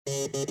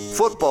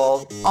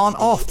Football on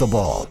Off the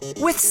Ball.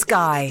 With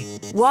Sky.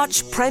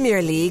 Watch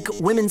Premier League,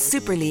 Women's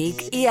Super League,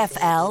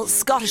 EFL,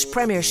 Scottish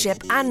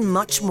Premiership and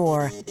much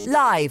more.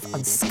 Live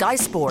on Sky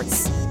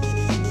Sports.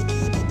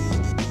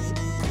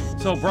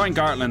 So Brian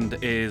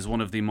Gartland is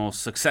one of the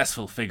most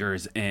successful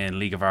figures in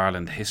League of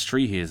Ireland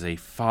history. He is a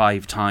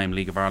 5-time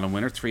League of Ireland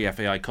winner, 3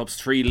 FAI Cups,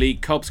 3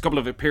 League Cups, a couple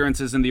of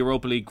appearances in the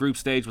Europa League group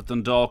stage with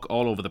Dundalk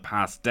all over the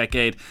past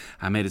decade,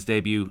 and made his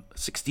debut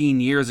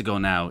 16 years ago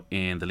now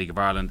in the League of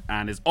Ireland.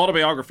 And his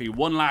autobiography,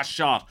 One Last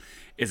Shot,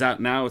 is out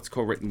now. It's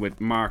co-written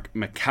with Mark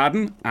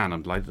McCadden, and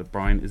I'm delighted that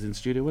Brian is in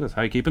studio with us.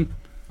 How are you keeping?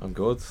 I'm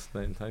good,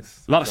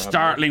 thanks. A lot of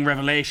startling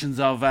revelations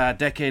of a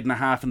decade and a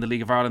half in the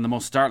League of Ireland. The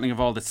most startling of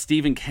all, that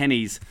Stephen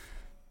Kenny's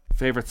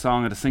favourite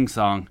song at a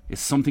sing-song is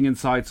Something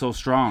Inside So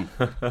Strong.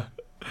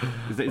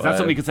 Is that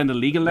something you could send a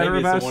legal letter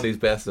maybe about? It's one he's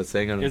best at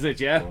singing. Is it,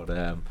 yeah?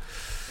 But,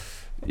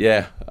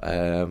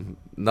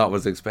 not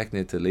was expecting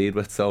it to lead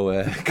with,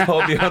 so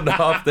call me on the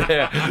hop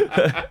there.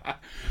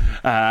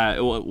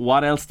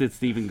 What else did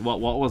Stephen, what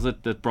was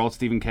it that brought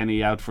Stephen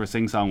Kenny out for a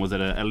sing-song? Was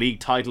it a league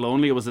title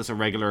only, or was this a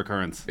regular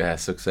occurrence? Yeah,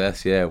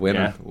 success,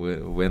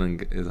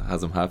 winning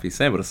has him happy.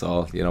 Same with us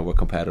all, we're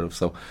competitive,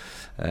 so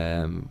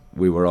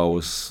we were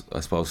always, I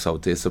suppose, so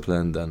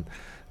disciplined, and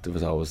there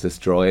was always this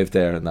drive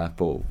there and that.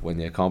 But when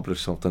you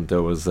accomplish something,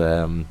 there was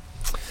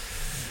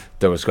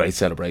great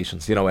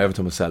celebrations.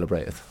 Everything was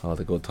celebrated, all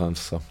the good times.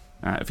 So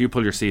if you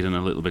pull your seat in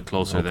a little bit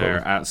closer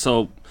there,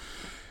 so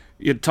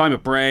you had time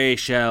at Bray,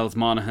 Shells,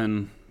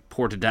 Monaghan,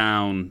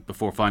 Portadown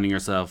before finding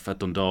yourself at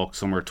Dundalk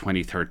summer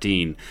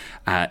 2013.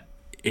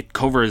 It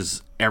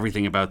covers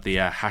everything about the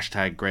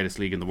hashtag greatest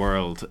league in the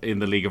world in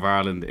the League of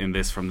Ireland, in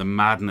this, from the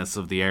madness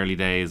of the early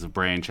days of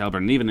Bray and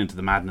Shelburne, and even into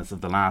the madness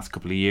of the last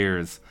couple of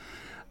years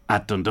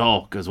at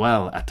Dundalk as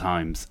well at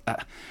times.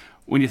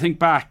 When you think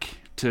back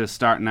to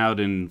starting out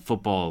in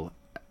football,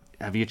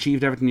 have you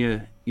achieved everything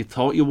you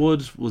thought you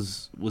would?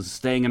 Was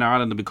staying in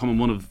Ireland and becoming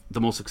one of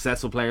the most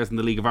successful players in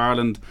the League of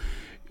Ireland,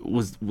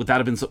 would that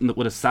have been something that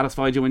would have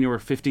satisfied you when you were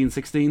 15,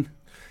 16?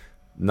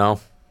 No.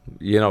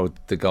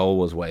 The goal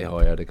was way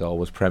higher. The goal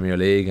was Premier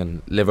League,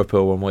 and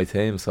Liverpool were my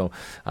team. So,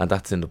 and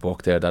that's in the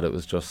book there, that it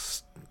was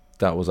just,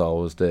 that was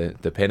always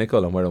the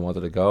pinnacle and where I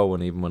wanted to go.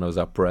 And even when I was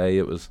at Bray,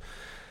 it was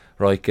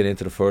right, get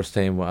into the first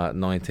team at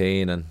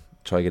 19 and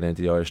try to get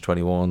into the Irish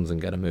 21s and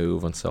get a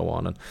move and so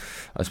on. And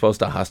I suppose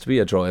that has to be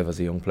a drive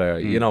as a young player.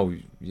 You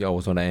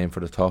always want to aim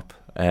for the top.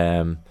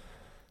 I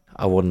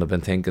wouldn't have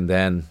been thinking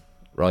then,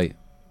 right,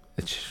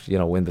 it's,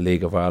 win the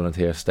League of Ireland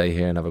here, stay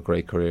here and have a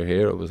great career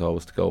here. It was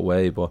always to go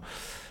away. But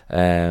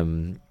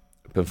been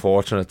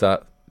fortunate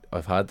that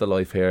I've had the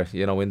life here,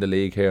 in the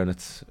league here, and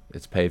it's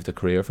paved a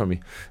career for me.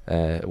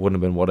 It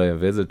wouldn't have been what I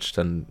envisaged,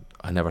 and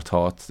I never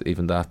thought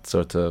even that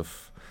sort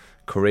of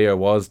career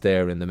was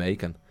there in the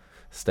making,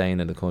 staying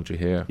in the country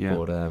here. Yeah.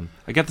 But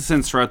I get the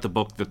sense throughout the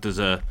book that there's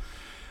a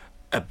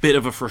bit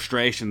of a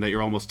frustration that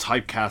you're almost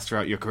typecast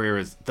throughout your career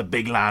as the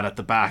big lad at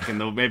the back,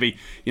 and though maybe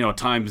at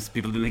times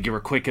people didn't think you were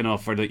quick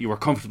enough or that you were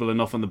comfortable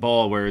enough on the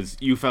ball, whereas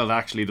you felt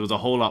actually there was a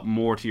whole lot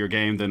more to your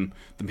game than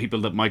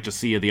people that might just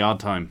see you the odd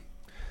time.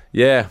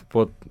 Yeah,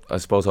 but I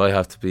suppose I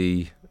have to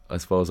be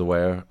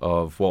aware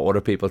of what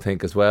other people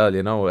think as well.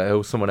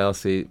 How someone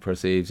else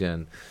perceives you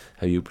and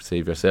how you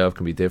perceive yourself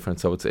can be different,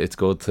 so it's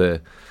good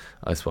to,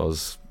 I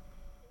suppose,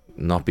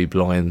 not be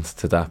blind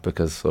to that,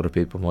 because other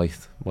people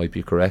might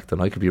be correct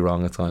and I could be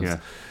wrong at times. Yeah.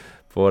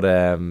 But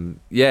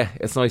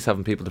it's nice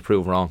having people to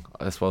prove wrong.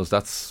 I suppose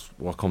that's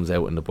what comes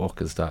out in the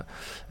book, is that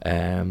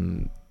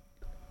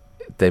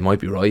they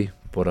might be right,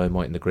 but I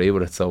mightn't agree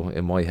with it. So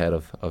in my head,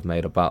 I've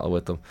made a battle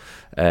with them,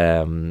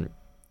 and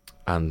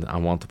I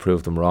want to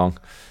prove them wrong.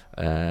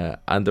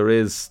 And there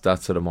is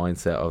that sort of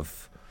mindset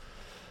of,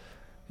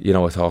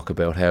 I talk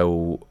about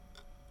how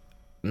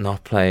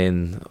not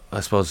playing, I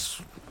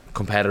suppose,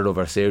 competitive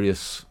or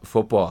serious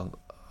football,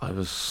 I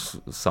was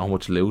so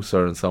much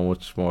looser and so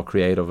much more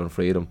creative and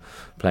freedom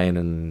playing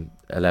in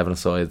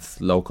 11-a-side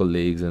local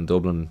leagues in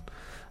Dublin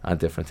and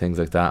different things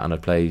like that, and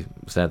I'd play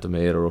centre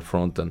mid or up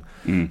front, and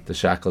the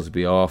shackles would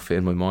be off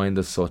in my mind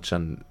as such.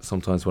 And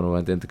sometimes when I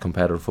went into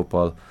competitive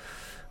football,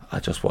 I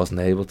just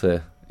wasn't able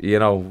to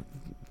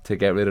to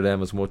get rid of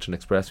them as much and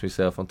express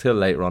myself until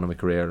later on in my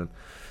career, and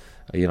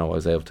I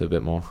was able to a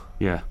bit more.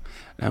 Yeah.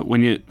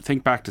 When you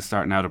think back to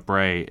starting out at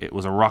Bray, it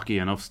was a rocky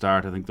enough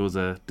start. I think there was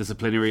a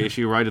disciplinary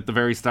issue right at the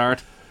very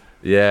start.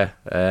 Yeah,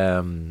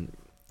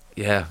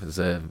 it was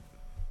a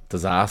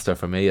disaster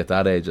for me at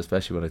that age,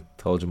 especially when I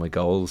told you my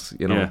goals,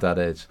 at that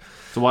age.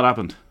 So what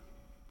happened?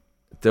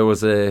 There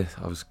was I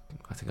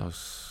think I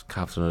was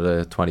captain of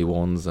the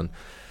 21s, and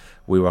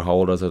we were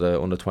holders of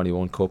the under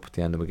 21 cup at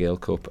the end of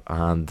McGill Cup,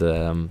 and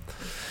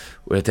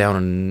we were down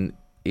in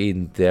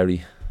Eden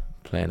Derry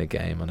playing a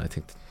game, and I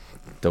think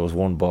there was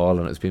one ball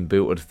and it's been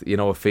booted,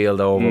 a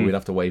field over. We'd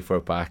have to wait for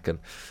it back and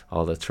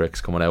all the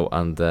tricks coming out,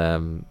 and there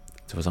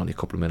was only a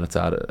couple of minutes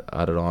added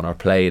on or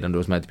played, and there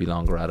was meant to be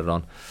longer added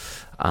on.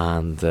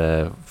 And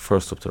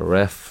first up to the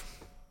ref,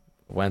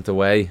 went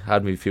away,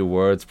 had me a few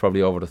words,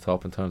 probably over the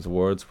top in terms of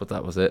words, but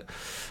that was it.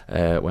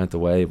 Went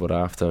away, but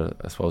after,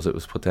 I suppose it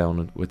was put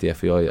down with the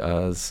FAI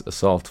as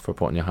assault for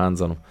putting your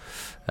hands on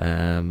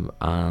him.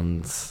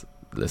 And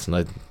listen,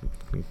 I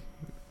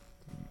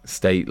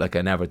state like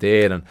I never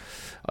did, and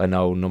I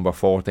know number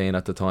 14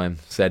 at the time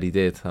said he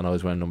did, and I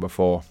was wearing number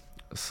 4,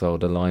 so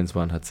the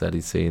linesman had said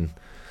he'd seen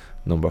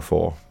number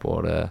 4,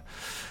 but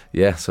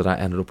yeah, so that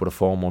ended up with a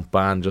 4-month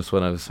ban just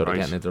when I was sort of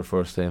getting into the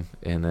first team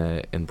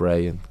in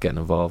Bray and getting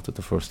involved with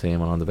the first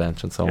team and on the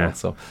bench and so on.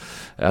 So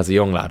as a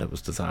young lad it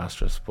was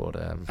disastrous, but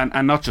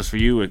and not just for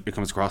you, it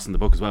comes across in the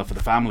book as well for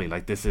the family.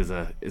 Like, this is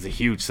a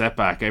huge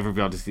setback.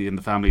 Everybody in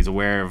the family is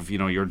aware of, you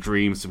know, your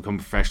dreams to become a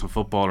professional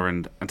footballer,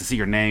 and to see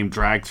your name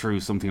dragged through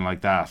something like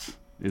that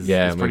is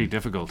pretty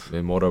difficult.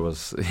 My mother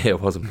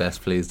wasn't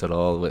best pleased at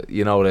all with,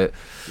 you know,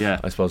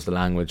 I suppose the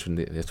language when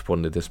it's put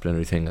in the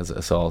disciplinary thing as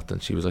assault,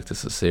 and she was like,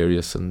 this is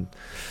serious and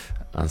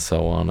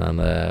so on, and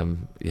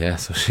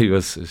so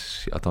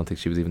I don't think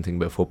she was even thinking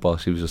about football.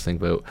 She was just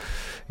thinking about,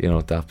 you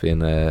know, that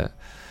being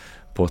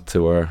put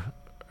to her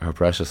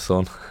precious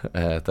son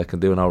that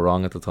can do no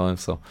wrong at the time.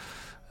 So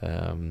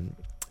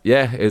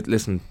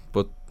listen,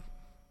 but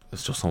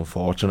it's just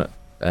unfortunate.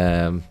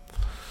 The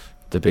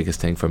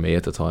biggest thing for me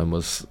at the time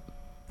was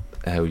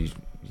how you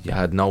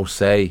had no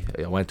say.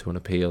 I went to an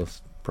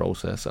appeals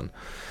process, and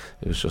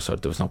it was just there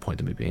was no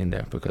point in me being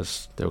there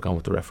because they were going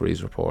with the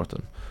referee's report,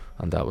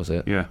 and that was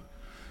it. Yeah,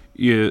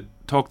 you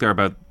talked there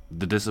about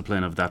the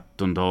discipline of that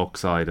Dundalk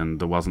side,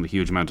 and there wasn't a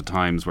huge amount of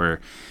times where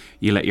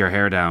you let your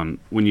hair down.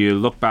 When you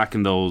look back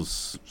in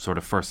those sort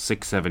of first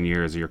 6-7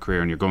 years of your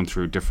career, and you're going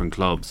through different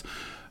clubs,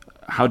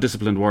 how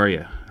disciplined were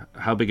you?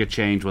 How big a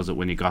change was it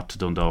when you got to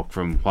Dundalk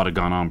from what had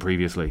gone on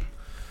previously?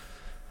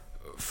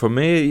 For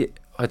me,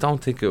 I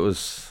don't think it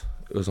was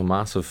a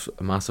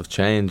massive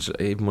change.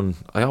 Even when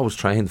I always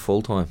trained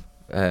full time,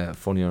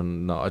 funny or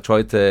not, I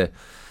tried to,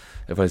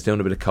 if I was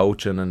doing a bit of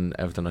coaching and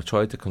everything, I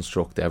tried to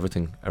construct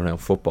everything around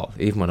football.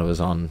 Even when I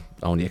was on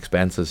the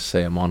expenses,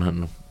 say I'm on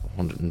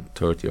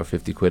 130 or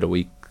 50 quid a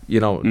week, you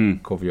know,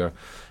 cover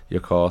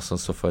your costs and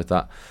stuff like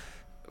that.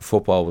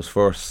 Football was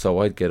first, so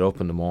I'd get up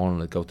in the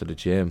morning, I'd go to the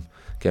gym,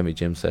 get me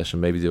gym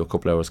session, maybe do a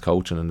couple hours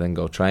coaching, and then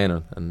go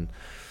training. And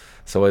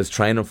so I was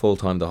training full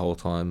time the whole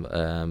time.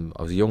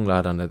 I was a young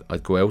lad, and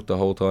I'd go out the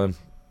whole time,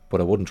 but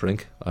I wouldn't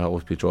drink. I'd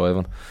always be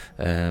driving,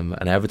 and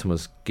everything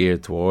was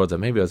geared towards it.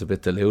 Maybe I was a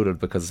bit deluded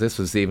because this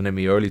was even in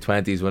my early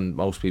 20s when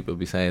most people would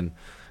be saying,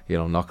 you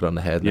know, knock it on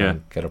the head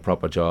and get a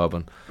proper job.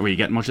 And were you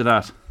getting much of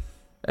that?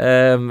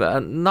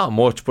 Not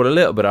much, but a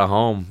little bit at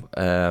home.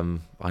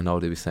 I know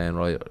they'd be saying,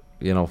 right,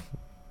 you know,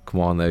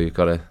 come on now, you've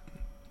got to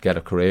get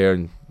a career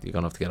and you're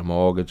going to have to get a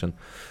mortgage and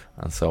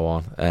so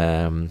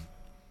on.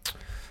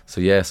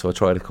 So I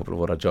tried a couple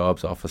of other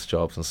jobs, office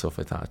jobs and stuff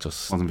like that.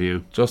 Just wasn't for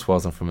you. Just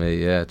wasn't for me.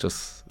 Yeah,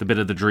 just the bit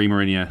of the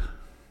dreamer in you.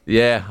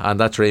 Yeah, and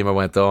that dreamer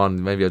went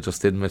on. Maybe I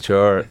just didn't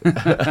mature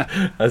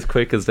as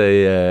quick as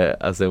they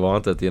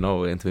wanted. You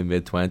know, into my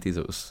mid-20s,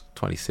 it was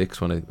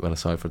 26 when I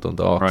signed for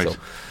Dundalk. Right. So,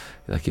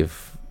 like,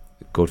 you've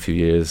a good few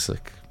years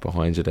like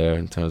behind you there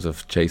in terms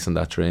of chasing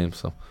that dream.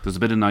 So there's a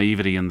bit of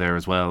naivety in there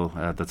as well.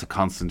 That's a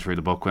constant through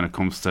the book when it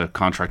comes to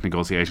contract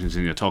negotiations,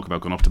 and you talk about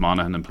going up to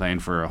Monaghan and playing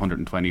for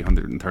 120,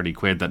 130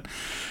 quid.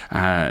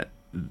 That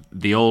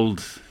the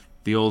old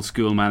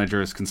school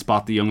managers can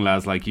spot the young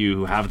lads like you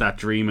who have that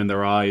dream in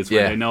their eyes,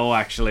 where they know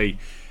actually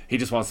he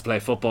just wants to play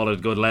football at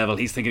a good level.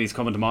 He's thinking he's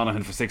coming to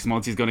Monaghan for 6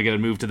 months, he's going to get a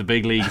move to the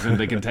big leagues, and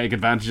they can take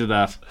advantage of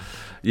that.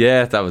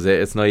 Yeah, that was it.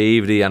 It's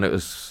naivety, and it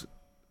was,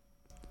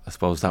 I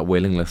suppose, that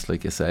willingness,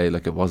 like you say.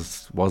 Like, it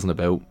wasn't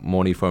about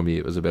money for me.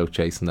 It was about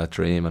chasing that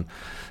dream,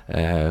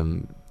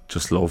 and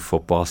just love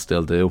football,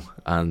 still do.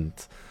 And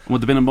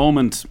would there been a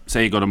moment,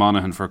 say you go to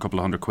Monaghan for a couple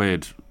of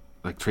 £100,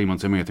 like 3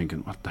 months in, you're thinking,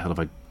 what the hell have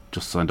I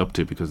just signed up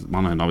to? Because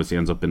Monaghan obviously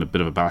ends up in a bit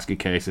of a basket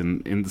case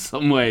in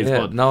some ways. Yeah,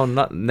 but no,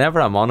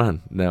 never at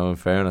Monaghan. No, in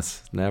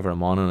fairness, never at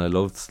Monaghan. I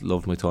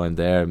loved my time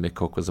there. Mick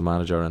Cook was the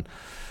manager,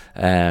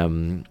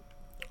 and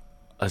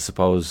I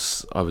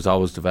suppose I was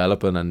always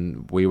developing,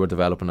 and we were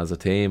developing as a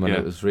team, and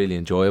it was really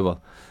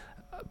enjoyable.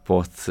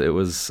 But it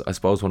was, I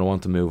suppose, when I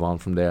wanted to move on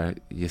from there,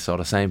 you saw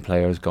the same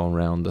players going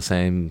around, the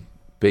same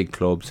big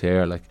clubs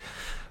here, like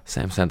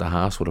same centre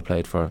halves would have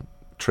played for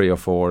 3 or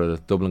 4 of the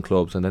Dublin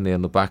clubs, and then they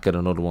end up back at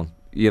another one,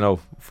 you know,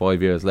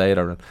 5 years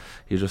later, and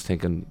you're just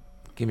thinking,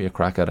 give me a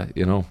crack at it,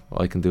 you know,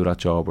 I can do that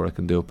job, or I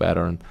can do it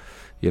better, and,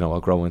 you know,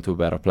 I'll grow into a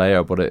better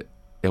player. But it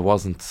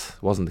wasn't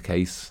the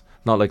case.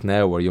 Not like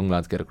now where young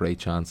lads get a great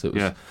chance. It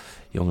was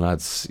young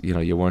lads, you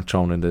know, you weren't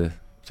thrown into,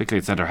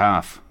 particularly at centre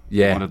half.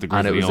 Yeah, and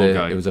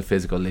it was a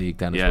physical league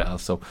then as well.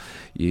 So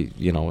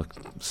you know, I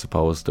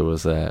suppose there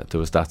was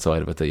that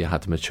side of it, that you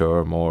had to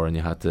mature more and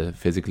you had to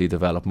physically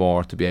develop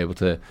more to be able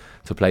to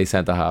play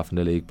centre half in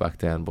the league back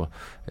then. But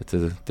it's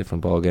a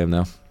different ball game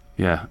now.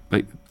 Yeah,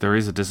 like, there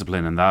is a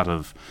discipline in that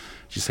of,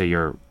 you say,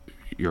 you're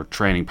you're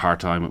training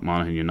part-time with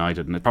Monaghan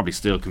United, and it probably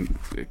still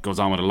it goes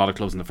on with a lot of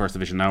clubs in the First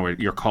Division now where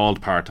you're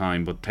called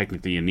part-time, but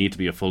technically you need to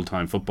be a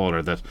full-time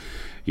footballer, that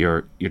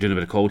you're doing a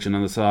bit of coaching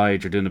on the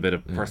side, you're doing a bit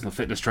of personal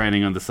fitness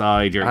training on the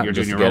side, you're doing your own training.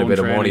 Just to get a bit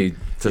of money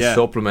to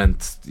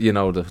supplement,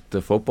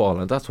 the football,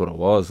 and that's what it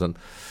was. And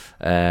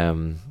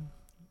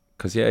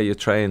because you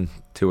train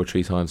 2 or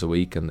 3 times a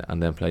week and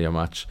then play your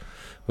match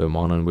with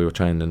Monaghan. We were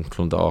training in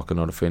Clondalkin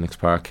or the Phoenix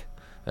Park.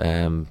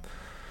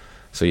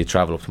 So you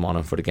travel up to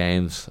Monaghan for the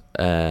games.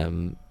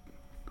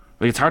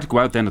 It's hard to go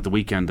out then at the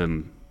weekend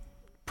and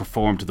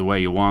perform to the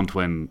way you want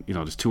when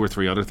there's 2 or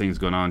 3 other things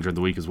going on during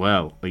the week as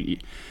well.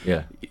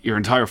 Your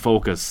entire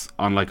focus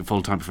on like a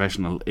full-time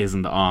professional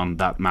isn't on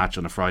that match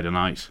on a Friday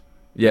night.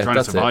 You're trying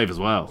to survive as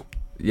well.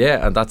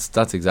 Yeah, and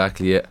that's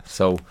exactly it.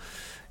 So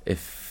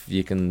if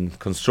you can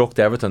construct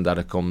everything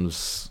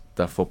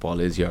that football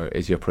is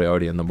your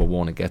priority and number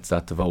one, and gets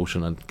that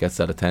devotion and gets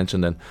that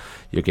attention, then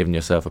you're giving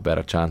yourself a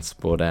better chance.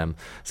 But so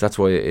that's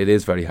why it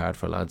is very hard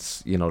for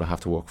lads, to have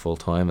to work full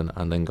time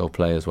and then go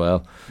play as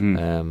well.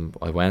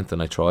 I went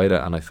and I tried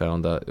it, and I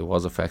found that it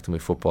was affecting my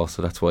football.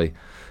 So that's why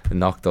I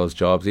knocked those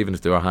jobs, even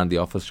if they were handy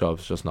office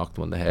jobs, just knocked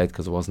them on the head,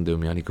 because it wasn't doing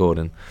me any good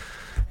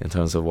in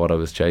terms of what I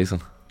was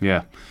chasing.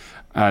 Yeah.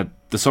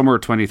 The summer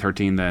of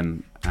 2013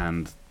 then,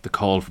 and the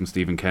call from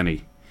Stephen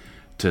Kenny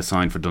to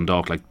sign for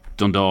Dundalk. Like,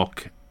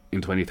 Dundalk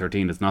in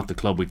 2013 is not the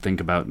club we think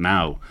about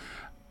now.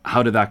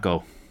 How did that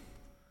go?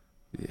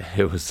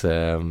 It was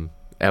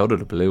out of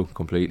the blue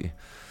completely.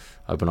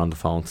 I've been on the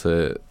phone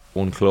to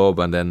one club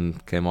and then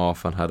came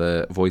off and had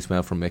a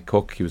voicemail from Mick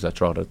Cook. He was at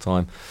Drogheda at the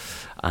time,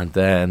 and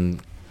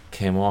then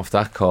came off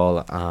that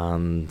call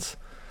and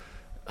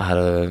I had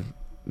a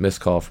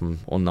missed call from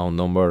unknown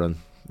number and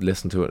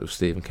listened to it with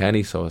Stephen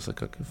Kenny. So I was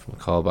like, I'll give him a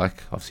call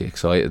back, obviously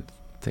excited,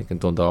 thinking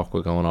Dundalk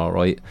were going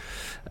alright.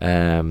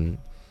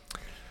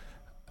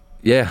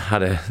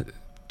 Had a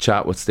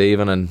chat with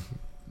Stephen and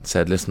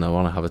said, listen, I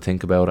want to have a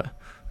think about it.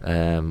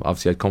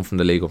 Obviously I'd come from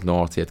the league up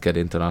north, he had to get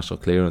international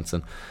clearance,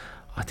 and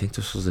I think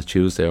this was a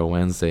Tuesday or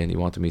Wednesday, and he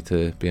wanted me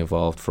to be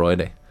involved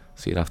Friday,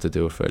 so you'd have to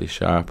do it fairly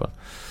sharp.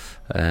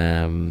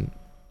 And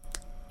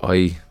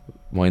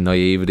my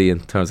naivety in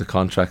terms of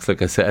contracts,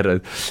 like I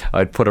said,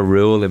 I'd put a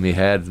rule in my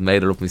head,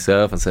 made it up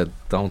myself, and said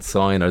don't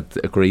sign or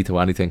agree to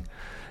anything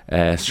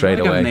straight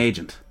away. An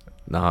agent?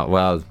 No,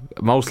 well,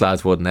 most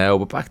lads would now,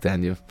 but back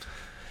then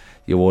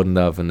you wouldn't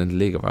have. And in the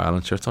League of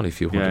Ireland, sure, it's only a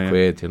few hundred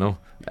quid,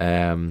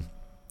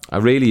 I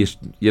really,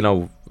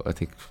 I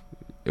think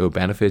it would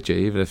benefit you,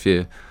 even if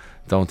you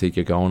don't think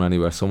you're going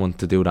anywhere. Someone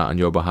to do that on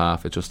your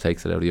behalf, it just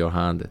takes it out of your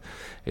hand.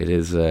 It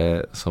is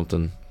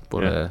something,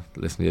 but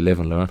listen, you live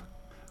and learn.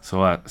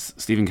 So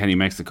Stephen Kenny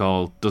makes the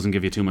call, doesn't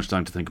give you too much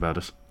time to think about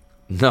it.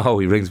 No,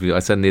 he rings me. I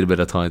said I need a bit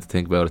of time to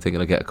think about it, thinking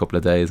I'd get a couple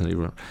of days, and he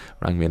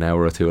rang me an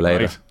hour or two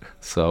later. Right.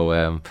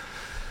 So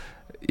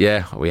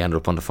we ended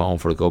up on the phone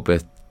for a good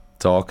bit,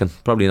 talking,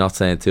 probably not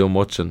saying too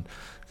much, and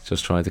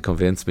just trying to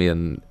convince me.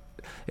 And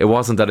it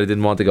wasn't that I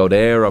didn't want to go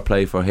there or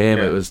play for him,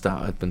 it was that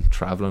I'd been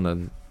travelling,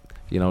 and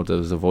there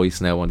was a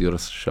voice now on the other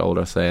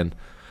shoulder saying,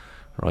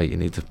 right, you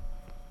need to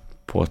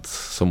put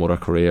some other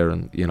career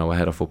and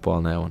ahead of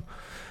football now. And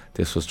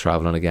this was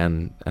travelling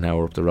again, an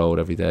hour up the road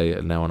every day,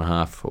 an hour and a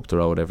half up the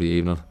road every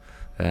evening.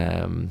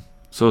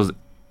 So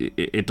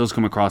it does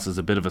come across as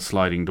a bit of a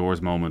sliding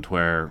doors moment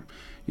where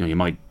you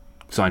might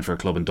sign for a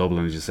club in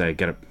Dublin, as you say,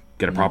 get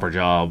a proper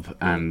job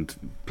and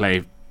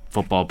play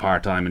football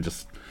part-time and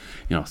just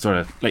sort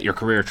of let your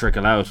career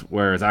trickle out,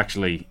 whereas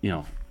actually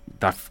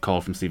that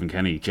call from Stephen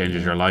Kenny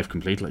changes your life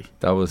completely.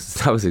 That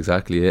was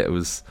exactly it. It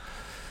was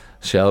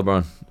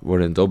Shelbourne were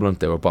in Dublin,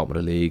 they were bottom of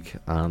the league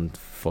and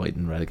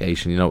fighting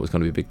relegation. It was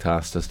going to be a big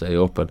task to stay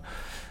up, and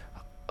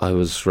I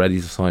was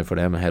ready to sign for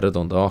them ahead of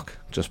Dundalk,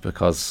 just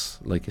because,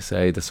 like you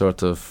say, the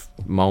sort of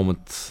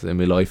moment in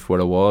my life where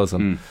I was,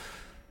 and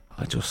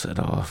I just said,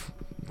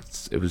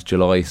 it was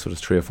July, so there's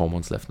 3 or 4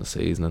 months left in the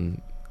season,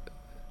 and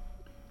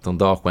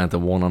Dundalk went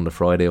and won on the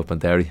Friday up in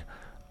Derry,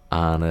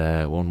 and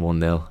won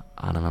 1-0,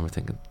 and I remember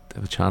thinking, they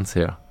have a chance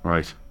here.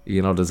 Right.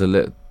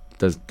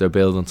 They're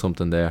building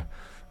something there,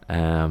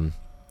 and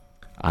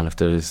if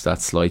there's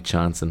that slight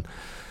chance. And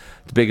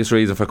the biggest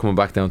reason for coming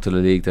back down to the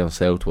league down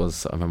south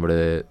was, I remember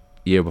the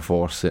year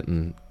before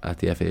sitting at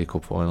the FA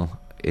Cup final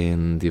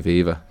in the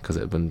Aviva, because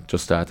it had been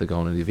just started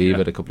going in the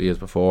Aviva a couple of years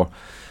before,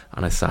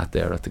 and I sat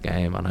there at the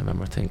game, and I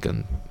remember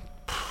thinking,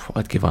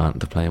 I'd give on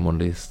to playing one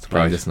of these, to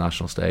play this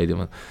national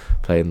stadium and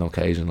play an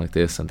occasion like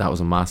this, and that was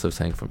a massive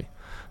thing for me.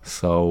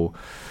 So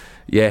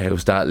it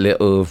was that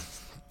little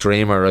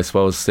dreamer, I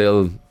suppose,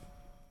 still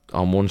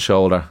on one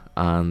shoulder.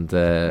 And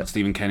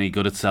Stephen Kenny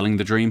good at selling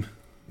the dream.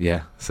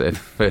 Yeah, so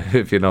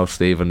if you know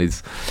Stephen,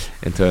 he's,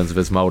 in terms of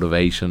his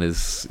motivation,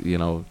 is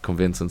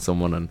convincing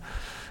someone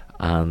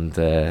and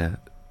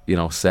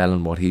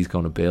selling what he's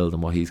going to build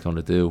and what he's going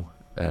to do.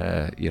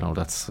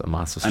 That's a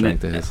massive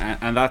strength of his.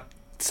 And that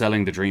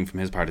selling the dream from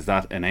his part, is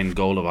that an end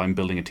goal of, I'm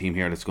building a team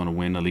here that's going to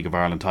win a League of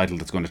Ireland title,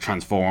 that's going to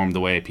transform the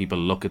way people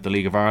look at the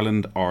League of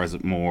Ireland, or is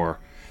it more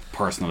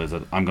personal? Is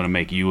it, I'm going to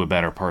make you a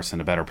better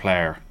person, a better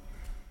player?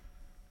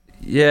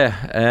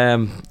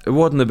 Yeah, it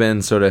wouldn't have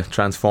been sort of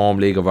transform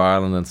League of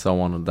Ireland and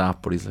so on and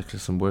that, but he's like,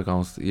 listen, we're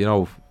going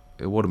to,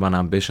 it would have been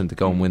ambition to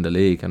go and win the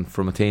league, and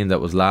from a team that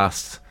was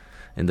last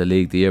in the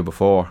league the year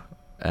before,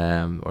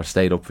 or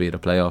stayed up via the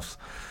playoffs,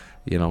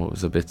 it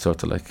was a bit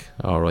sort of like,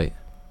 alright,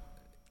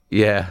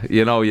 yeah,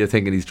 you're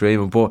thinking he's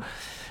dreaming, but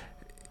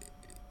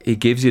he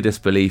gives you this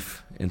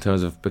belief in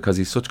terms of, because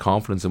he's such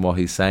confidence in what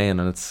he's saying,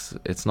 and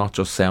it's not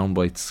just sound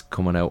bites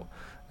coming out.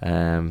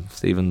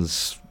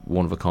 Stephen's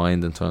one of a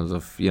kind in terms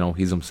of,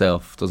 he's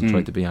himself, doesn't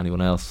try to be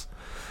anyone else.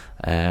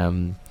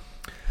 And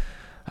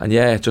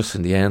yeah, just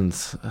in the end,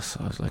 I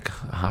was like,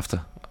 I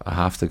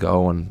have to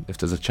go, and if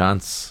there's a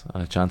chance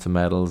of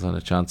medals and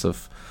a chance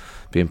of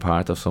being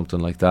part of something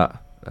like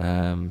that,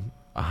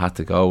 I had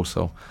to go.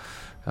 So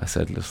I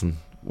said, listen,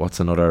 what's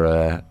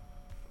another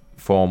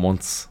 4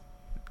 months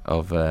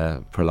of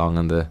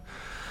prolonging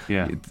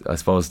I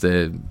suppose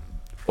the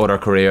other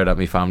career that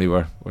my family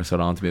were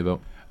sort of on to me about.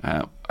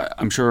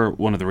 I'm sure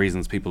one of the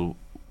reasons people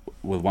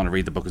will want to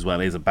read the book as well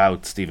is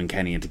about Stephen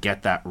Kenny, and to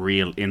get that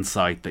real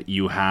insight that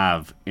you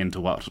have into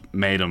what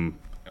made him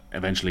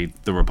eventually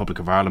the Republic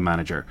of Ireland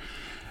manager.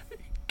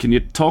 Can you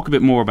talk a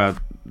bit more about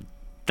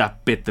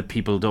that bit that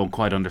people don't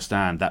quite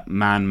understand, that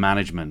man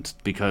management?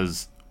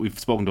 Because we've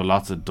spoken to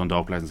lots of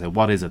Dundalk players and said,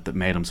 what is it that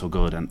made him so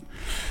good? And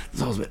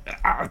it's always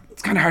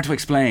it's kind of hard to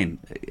explain.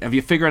 Have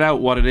you figured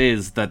out what it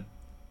is that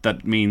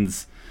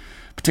means,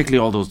 particularly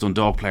all those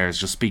Dundalk players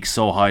just speak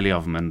so highly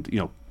of him, and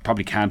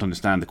probably can't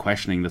understand the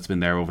questioning that's been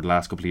there over the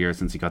last couple of years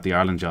since he got the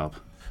Ireland job?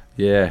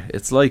 Yeah,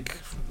 it's like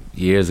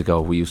years ago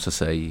we used to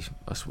say,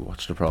 I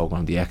watched the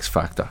programme The X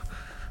Factor,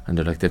 and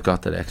they're like, they've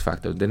got that X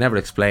Factor. They never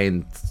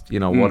explained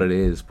what it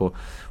is, but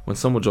when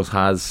someone just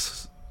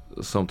has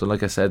something,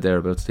 like I said there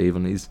about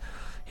Stephen, he's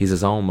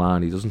his own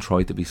man. He doesn't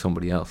try to be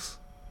somebody else.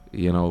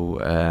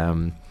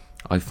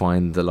 I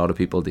find a lot of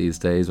people these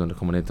days, when they're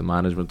coming into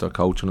management or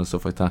coaching and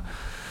stuff like that,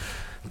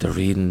 they're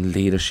reading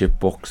leadership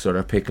books, or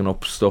they're picking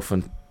up stuff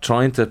and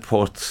trying to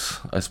put,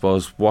 I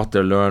suppose, what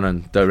they're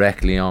learning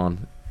directly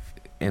on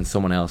in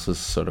someone else's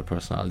sort of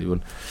personality,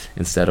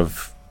 instead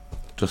of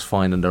just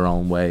finding their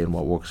own way and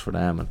what works for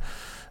them.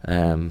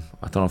 And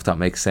I don't know if that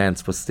makes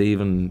sense, but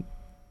Stephen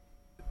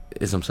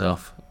is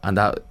himself, and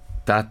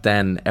that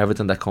then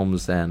everything that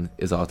comes then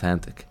is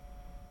authentic.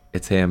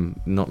 It's him.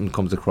 Nothing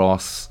comes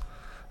across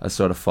as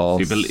sort of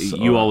false. So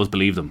you always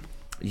believe them?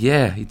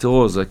 Yeah, he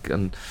does.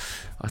 And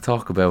I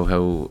talk about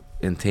how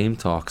in team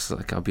talks,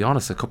 I'll be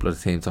honest, a couple of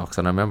the team talks,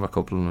 and I remember a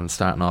couple of them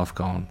starting off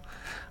going,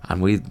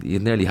 and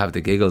you'd nearly have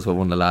the giggles with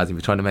one of the lads. You'd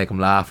be trying to make them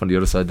laugh on the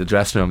other side of the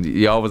dressing room.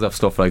 You always have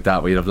stuff like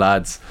that where you'd have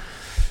lads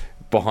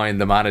behind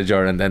the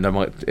manager, and then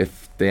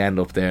if they end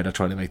up there, they're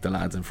trying to make the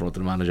lads in front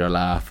of the manager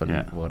laugh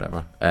and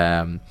whatever.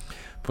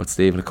 But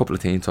Stephen, a couple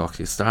of team talks,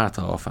 you start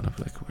off and I'm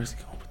like, where's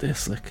he going with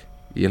this?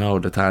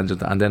 The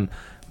tangent. And then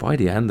by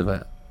the end of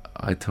it,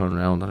 I turn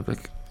around and I'm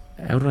like,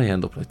 how did I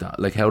end up like that?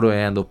 How do I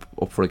end up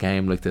for a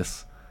game like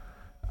this?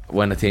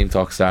 When the team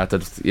talk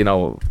started,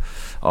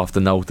 off the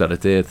note that it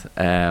did,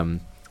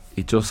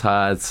 he just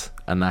had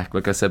a knack.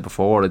 Like I said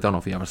before, I don't know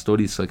if he ever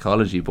studied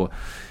psychology, but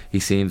he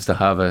seems to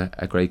have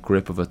a great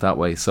grip of it that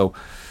way. So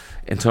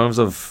in terms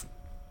of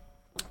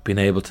being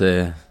able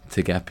to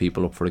get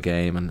people up for a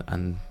game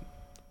and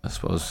I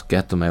suppose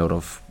get them out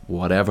of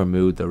whatever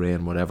mood they're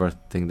in, whatever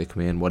thing they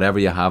come in, whatever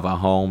you have at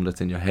home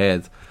that's in your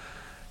head,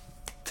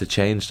 to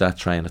change that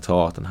train of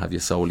thought and have you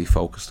solely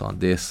focused on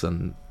this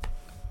and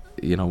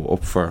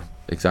up for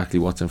exactly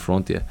what's in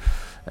front of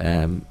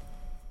you,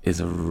 is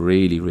a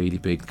really, really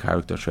big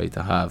character trait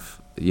to have,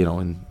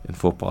 in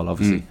football,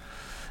 obviously.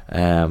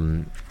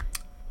 And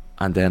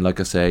then, like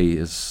I say,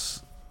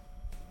 is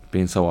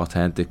being so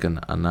authentic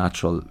and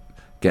natural,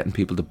 getting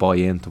people to buy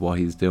into what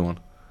he's doing.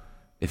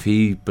 If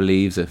he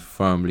believes it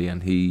firmly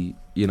and he,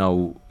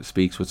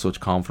 speaks with such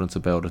confidence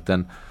about it,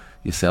 then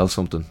you sell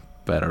something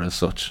better as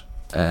such.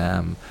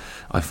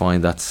 I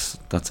find that's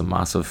a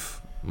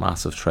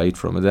massive trait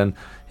from it. Then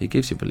he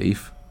gives you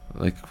belief.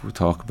 Like we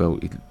talk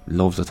about, he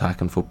loves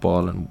attacking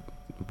football and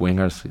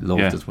wingers. He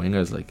loves his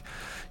wingers, like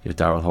your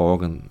Daryl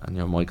Horgan and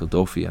your Michael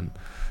Duffy, and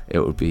it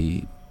would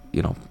be,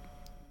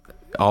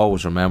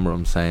 always remember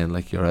him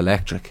saying you're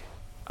electric,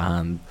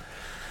 and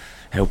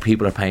how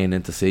people are paying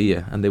in to see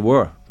you, and they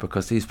were,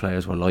 because these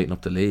players were lighting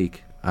up the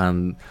league,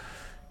 and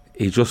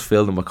he just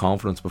filled them with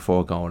confidence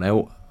before going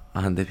out,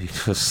 and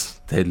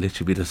they'd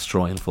literally be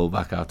destroying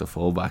fullback after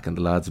fullback, and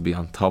the lads would be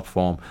on top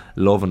form,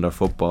 loving their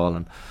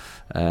football.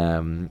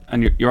 And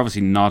you're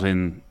obviously not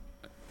in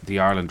the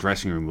Ireland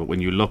dressing room, but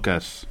when you look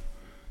at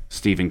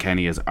Stephen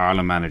Kenny as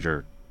Ireland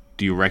manager,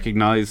 do you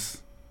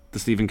recognise the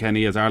Stephen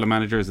Kenny as Ireland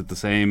manager? Is it the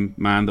same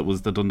man that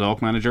was the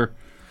Dundalk manager?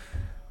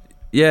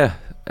 Yeah,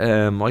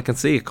 I can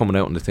see it coming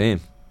out in the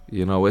team.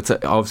 It's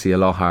obviously a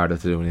lot harder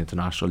to do in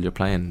international. You're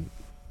playing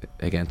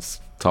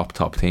against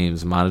top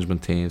teams,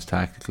 management teams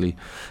tactically,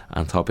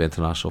 and top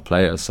international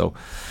players. So,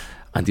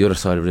 and the other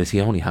side of it is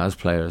he only has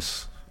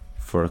players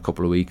for a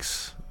couple of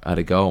weeks at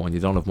a go, and you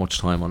don't have much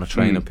time on a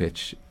training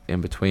pitch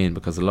in between,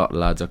 because a lot of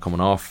lads are coming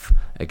off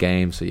a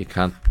game, so you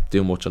can't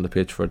do much on the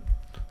pitch for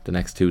the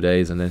next 2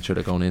 days, and then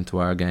they're going into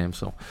our game.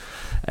 So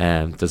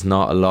there's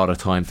not a lot of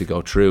time to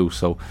go through.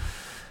 So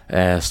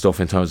stuff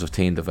in terms of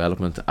team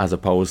development, as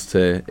opposed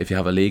to if you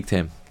have a league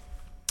team.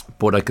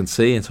 But I can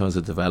see in terms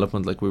of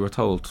development, like we were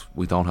told,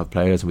 we don't have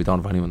players and we don't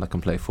have anyone that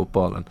can play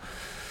football,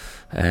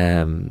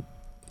 and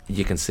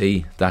you can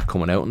see that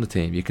coming out in the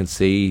team. You can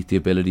see the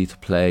ability to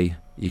play.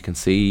 You can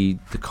see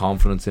the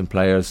confidence in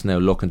players now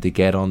looking to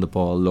get on the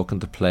ball, looking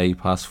to play,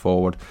 pass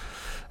forward.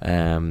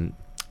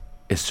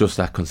 It's just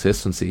that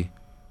consistency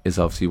is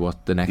obviously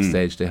what the next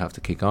stage they have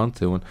to kick on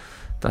to, and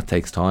that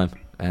takes time.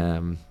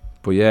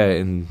 But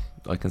yeah,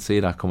 I can see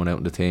that coming out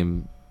in the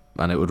team,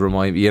 and it would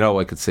remind me,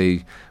 I could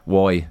see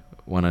why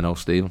when I know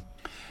Stephen.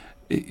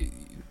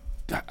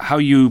 How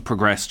you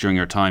progressed during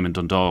your time in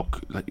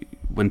Dundalk, like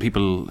when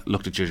people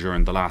looked at you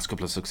during the last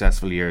couple of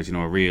successful years,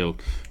 a real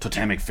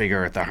totemic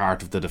figure at the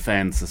heart of the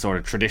defence, a sort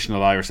of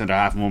traditional Irish centre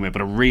half moment,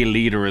 but a real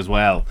leader as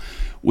well.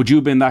 Would you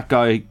have been that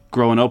guy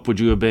growing up? Would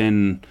you have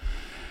been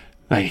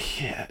like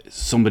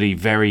somebody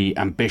very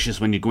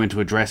ambitious when you go into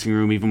a dressing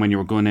room, even when you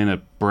were going in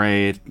at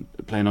Bray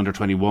playing under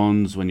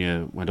 21s, when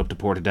you went up to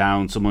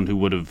Portadown, someone who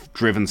would have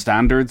driven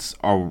standards,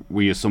 or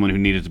were you someone who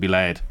needed to be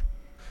led?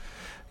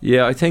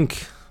 Yeah, I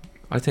think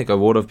I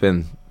would have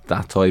been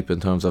that type, in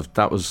terms of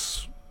that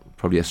was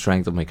probably a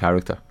strength of my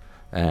character.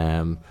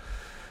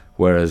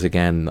 Whereas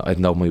again, I'd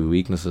know my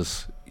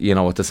weaknesses,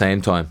 at the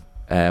same time.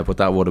 But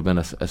that would have been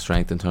a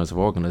strength in terms of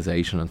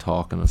organisation and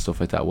talking and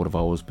stuff like that. Would have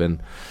always been.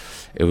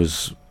 It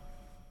was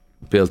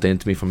built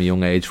into me from a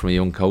young age, from a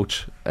young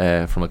coach,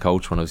 from a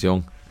coach when I was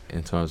young,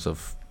 in terms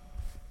of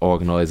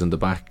organising the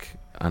back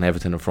and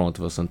everything in front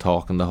of us and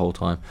talking the whole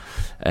time.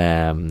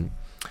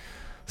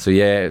 So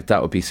yeah,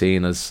 that would be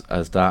seen as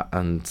that.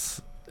 And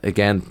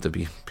again, there'd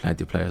be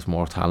plenty of players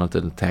more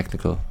talented and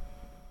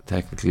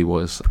technically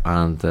was,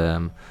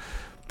 and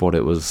but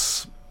it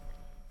was,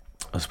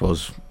 I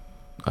suppose,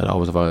 I'd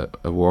always have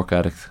a work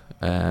ethic.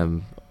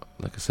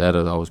 Like I said,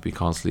 I'd always be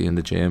constantly in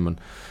the gym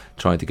and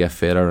trying to get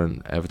fitter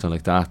and everything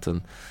like that.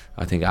 And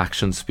I think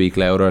actions speak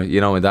louder,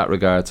 in that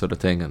regard, sort of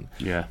thing. And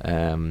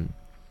yeah.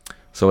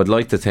 So I'd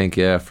like to think,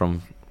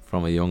 from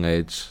a young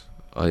age,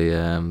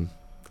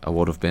 I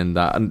would have been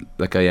that, and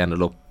like I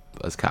ended up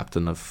as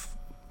captain of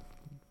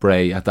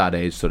Bray at that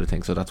age, sort of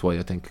thing. So that's why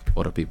I think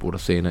other people would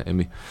have seen it in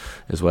me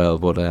as well.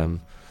 But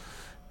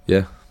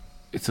yeah,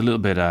 it's a little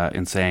bit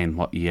insane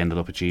what you ended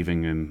up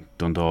achieving in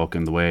Dundalk,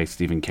 and the way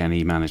Stephen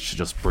Kenny managed to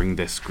just bring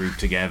this group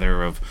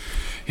together of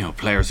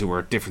players who were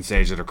at different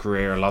stages of their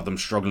career, a lot of them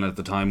struggling at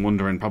the time,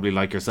 wondering, probably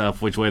like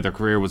yourself, which way their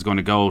career was going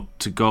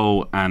to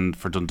go, and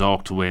for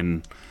Dundalk to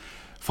win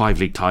 5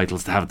 league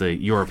titles, to have the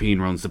European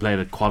runs, to play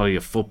the quality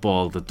of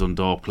football that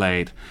Dundalk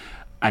played,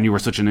 and you were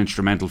such an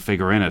instrumental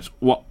figure in it.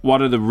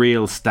 What are the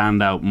real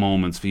standout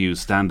moments for you,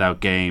 standout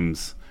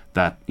games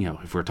that,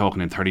 if we're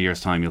talking in 30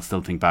 years time, you'll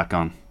still think back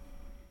on?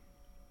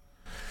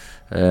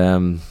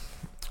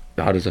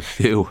 There's a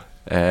few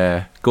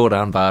good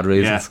and bad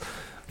reasons. Yeah.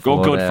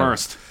 Go good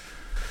first.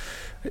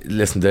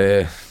 Listen,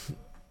 the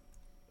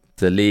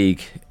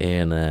league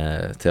in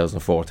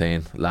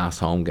 2014, last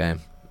home game,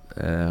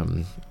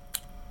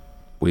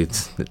 we'd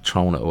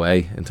thrown it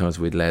away, in terms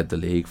of we'd led the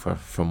league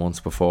for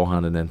months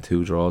beforehand, and then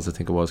 2 draws, I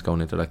think it was,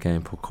 going into that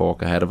game, put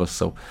Cork ahead of us.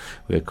 So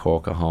we had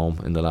Cork at home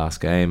in the last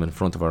game in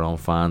front of our own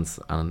fans,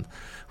 and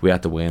we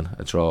had to win.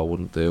 A draw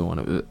wouldn't do,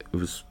 and it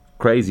was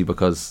crazy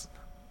because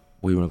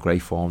we were in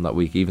great form that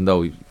week, even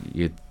though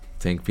you'd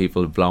think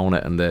people had blown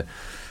it and the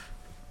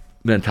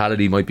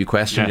mentality might be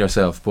questioning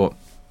yourself, but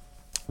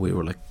we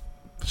were like,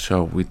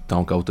 sure, we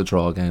don't go to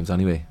draw games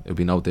anyway. It'd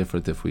be no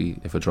different if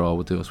a draw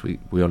would do us. We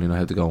only know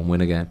how to go and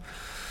win a game.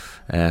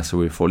 So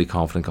we were fully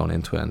confident going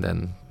into it, and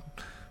then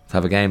to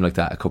have a game like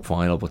that, a cup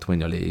final, but to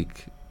win your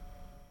league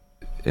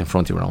in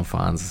front of your own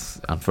fans,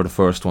 and for the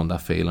first one,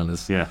 that feeling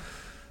is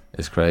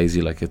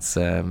crazy. Like it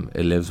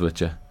lives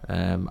with you.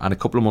 And a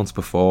couple of months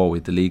before, we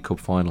had the League Cup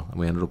final, and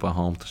we ended up at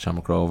home to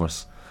Shamrock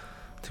Rovers.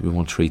 I think we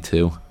won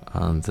 3-2,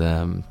 and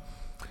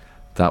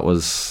that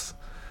was,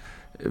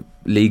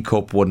 League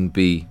Cup wouldn't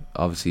be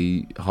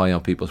obviously high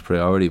on people's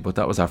priority, but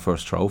that was our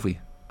first trophy,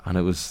 and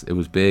it was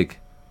big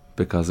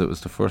because it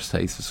was the first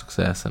taste of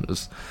success, and it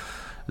was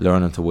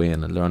learning to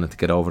win and learning to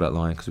get over that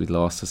line, because we'd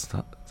lost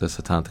the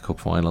Setanta Cup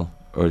final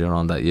earlier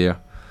on that year.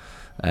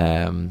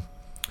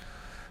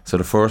 So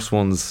the first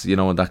ones,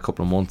 in that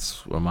couple of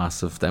months were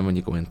massive. Then when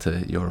you go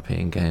into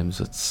European games,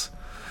 that's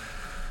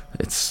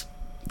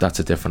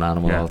a different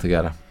animal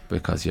altogether,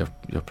 because you're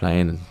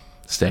playing in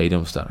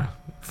stadiums that are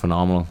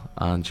phenomenal,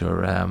 and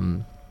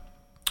you're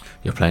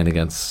playing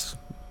against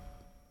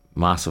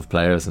massive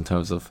players, in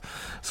terms of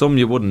some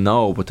you wouldn't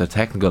know, but they're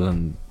technical,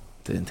 and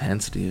the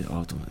intensity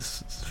of them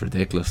is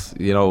ridiculous.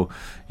 You're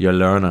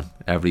learning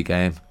every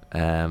game,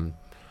 and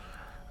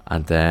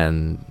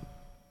then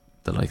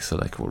the likes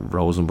of like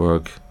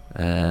Rosenborg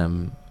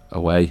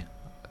away,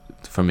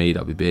 for me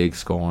that'd be big,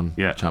 scoring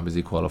Champions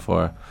League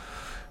qualifier.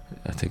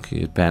 I think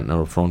he had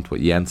Bentner up front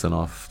with Jensen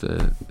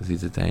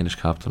he's a Danish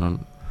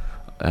captain,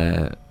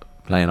 and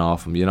playing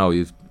off him.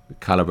 You've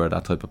calibre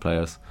that type of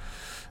players.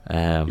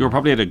 You were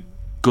probably at a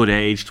good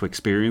age to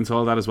experience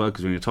all that as well,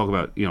 because when you talk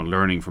about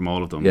learning from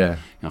all of them,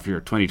 if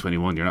you're 20,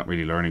 21, you're not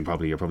really learning.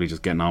 You're probably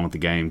just getting on with the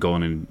game,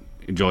 going and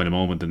enjoying the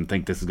moment, and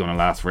think this is going to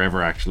last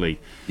forever. Actually,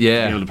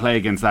 to play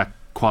against that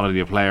quality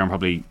of player, and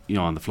probably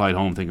on the flight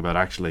home think about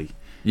actually.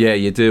 Yeah,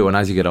 you do, and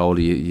as you get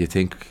older, you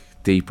think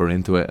deeper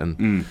into it,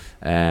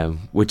 and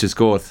which is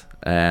good.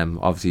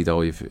 Obviously,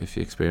 though, if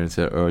you experience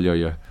it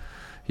earlier,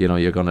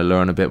 you're going to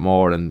learn a bit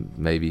more, and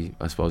maybe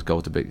I suppose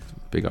go to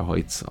bigger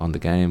heights on the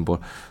game. But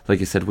like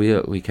you said,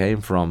 we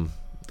came from,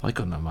 I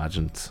couldn't have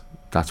imagined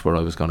that's where I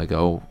was going to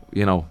go,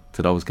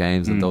 to those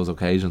games and those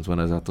occasions when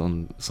I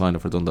was signing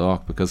for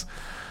Dundalk, because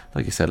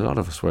like you said, a lot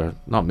of us were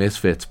not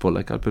misfits, but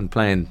like I've been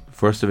playing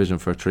First Division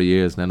for 3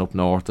 years and then up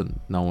north,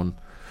 and no one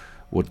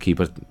would keep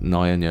an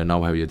eye on you,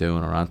 know how you're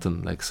doing or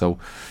anything. Like, so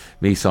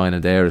me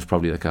signing there is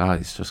probably like,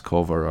 he's just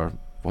cover, or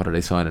what are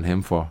they signing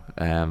him for?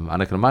 And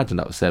I can imagine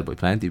that was said by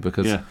plenty,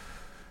 because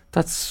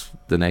that's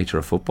the nature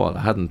of football.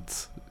 I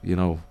hadn't,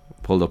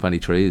 pulled up any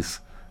trees.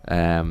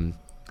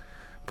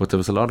 But there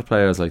was a lot of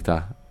players like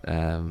that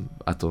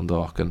at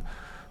Dundalk, and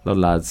a lot of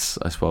lads,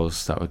 I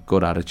suppose, that were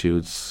good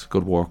attitudes,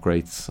 good work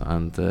rates,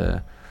 and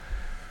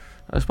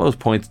I suppose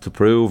points to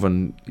prove,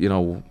 and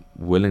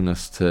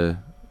willingness to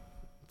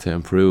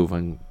improve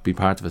and be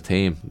part of a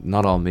team.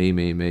 Not all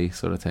me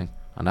sort of thing.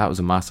 And that was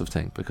a massive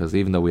thing, because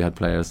even though we had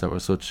players that were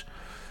such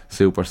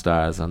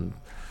superstars and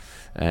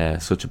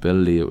such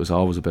ability, it was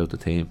always about the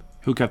team.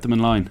 Who kept them in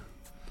line?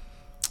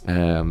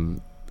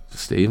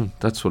 Stephen.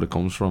 That's what it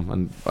comes from.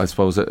 And I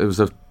suppose it was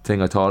a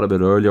thing I thought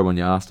about earlier when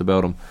you asked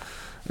about him.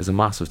 Is a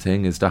massive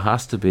thing is there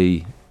has to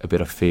be a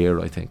bit of fear,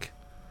 I think,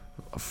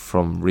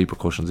 from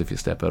repercussions if you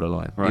step out of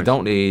line. Right. You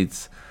don't need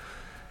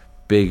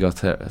big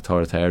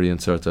authoritarian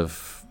sort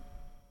of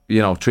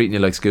treating you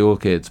like school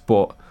kids,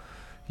 but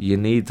you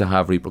need to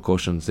have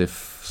repercussions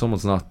if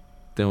someone's not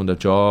doing their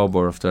job,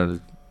 or if they're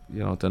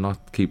they're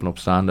not keeping up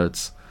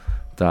standards,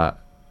 that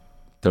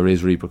there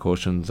is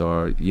repercussions,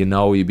 or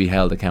you'd be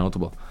held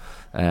accountable.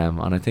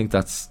 And I think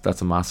that's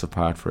a massive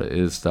part for it,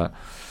 is that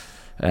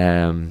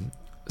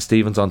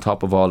Stephen's on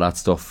top of all that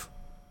stuff,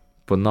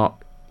 but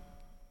not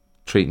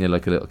treating you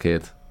like a little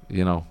kid,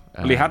 Well,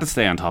 he had to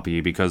stay on top of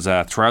you, because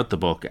throughout the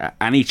book,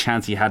 any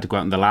chance he had to go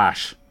out in the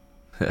lash,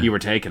 you were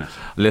taking it.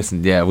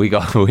 Listen, we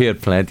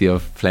had plenty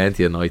of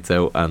nights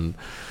out, and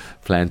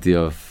plenty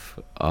of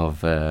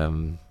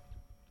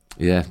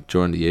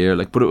during the year,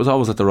 but it was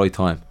always at the right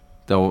time.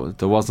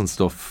 There wasn't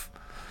stuff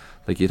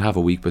like you'd have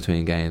a week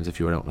between games if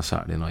you were out on a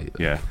Saturday night.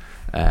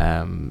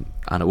 And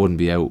it wouldn't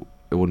be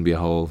a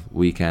whole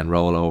weekend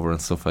rollover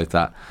and stuff like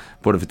that.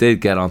 But if it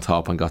did get on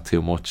top and got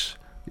too much,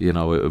 it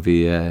would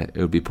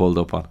be pulled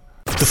up on.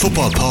 The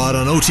Football Pod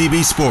on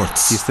OTB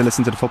Sports. Do you still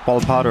listen to the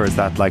Football Pod, or is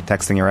that like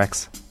texting your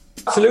ex?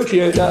 Absolutely.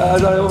 As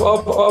I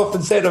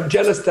often said, I'm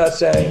jealous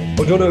that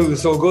O'Donoghue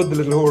was so good, the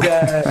little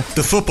whore.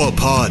 The Football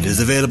Pod is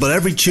available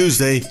every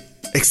Tuesday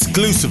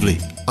exclusively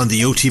on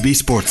the OTB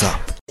Sports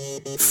app.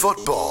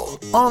 Football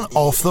on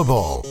Off the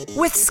Ball.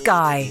 With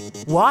Sky.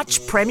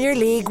 Watch Premier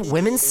League,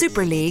 Women's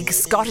Super League,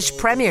 Scottish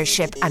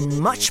Premiership and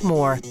much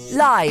more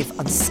live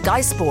on Sky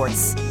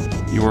Sports.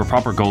 You were a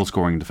proper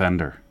goal-scoring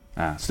defender.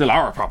 Still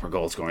are a proper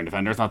goal-scoring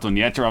defender. It's not done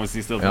yet. You're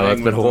obviously still playing.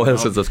 It's been a while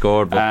since I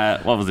scored.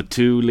 What was it?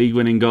 2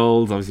 league-winning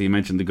goals. Obviously, you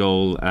mentioned the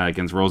goal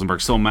against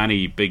Rosenborg. So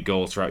many big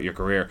goals throughout your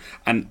career.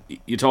 And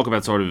you talk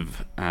about sort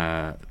of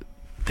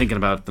thinking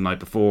about it the night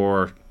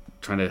before,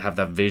 trying to have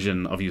that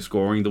vision of you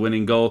scoring the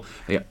winning goal.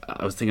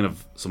 I was thinking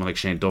of someone like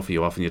Shane Duffy,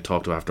 who often you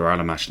talk to after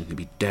Ireland match, and he'd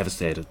be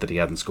devastated that he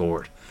hadn't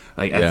scored.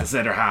 At the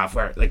centre half,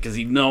 where because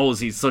he knows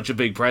he's such a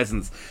big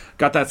presence.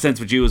 Got that sense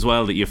with you as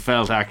well, that you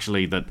felt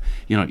actually that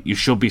you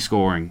should be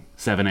scoring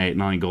 7, 8,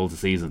 9 goals a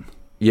season.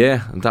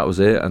 Yeah, and that was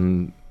it.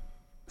 And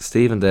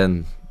Stephen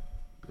then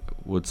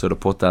would sort of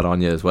put that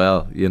on you as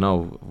well.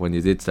 When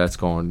you did start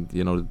scoring,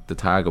 the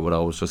target would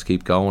always just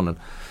keep going, and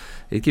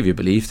it'd give you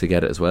belief to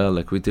get it as well.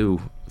 Like we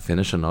do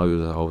finishing. I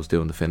was always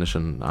doing the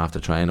finishing after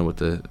training with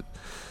the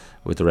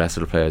rest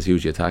of the players,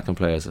 usually attacking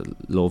players. I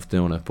loved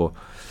doing it, but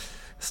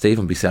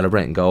Stephen be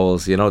celebrating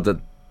goals. The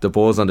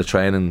buzz on the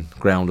training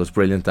ground was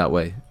brilliant that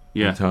way.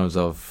 In terms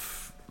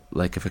of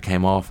like if it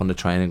came off on the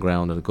training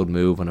ground and a good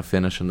move and a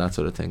finish and that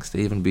sort of thing,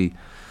 Stephen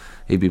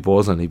he'd be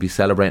buzzing. He'd be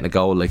celebrating a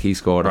goal like he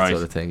scored, that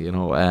sort of thing.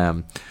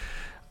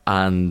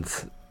 And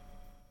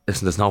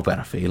listen, there's no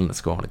better feeling than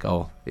scoring a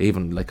goal.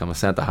 Even like I'm a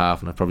centre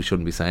half, and I probably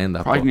shouldn't be saying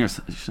that.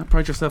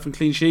 Pride yourself in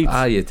clean sheets.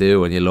 You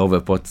do, and you love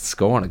it. But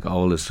scoring a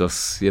goal is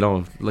just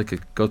like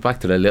it goes back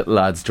to the little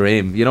lad's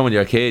dream. When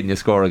you're a kid and you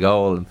score a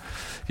goal and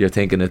you're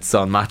thinking it's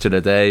on match of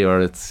the day, or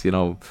it's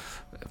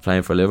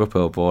playing for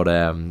Liverpool. But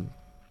I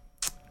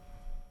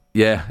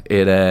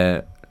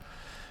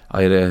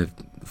had a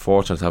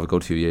fortunate to have a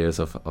good few years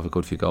of a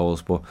good few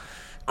goals, but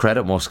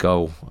credit must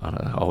go, and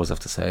I always have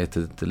to say it,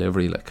 to the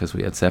delivery, because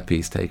we had set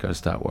piece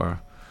takers that were,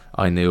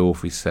 I knew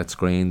if we set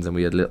screens and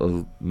we had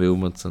little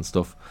movements and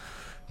stuff,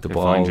 the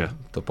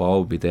ball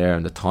would be there,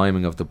 and the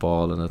timing of the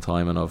ball and the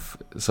timing of,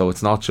 so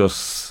it's not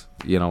just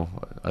you know,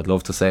 I'd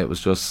love to say it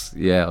was just,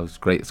 I was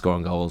great at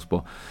scoring goals,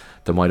 but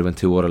there might have been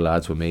 2 other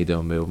lads with me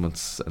doing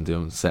movements and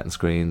doing setting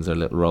screens or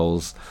little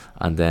rolls,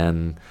 and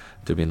then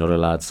there'd be another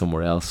lad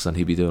somewhere else and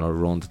he'd be doing a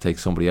run to take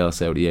somebody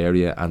else out of the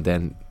area, and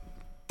then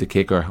the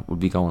kicker would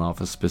be going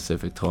off a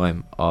specific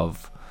time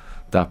of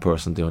that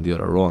person doing the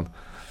other run,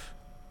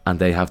 and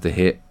they have to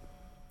hit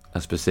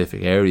a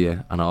specific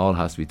area, and it all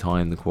has to be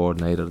timed and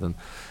coordinated, and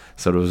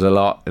so there was a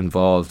lot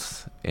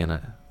involved in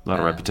it. A lot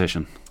of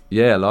repetition.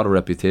 Yeah, a lot of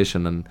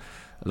repetition and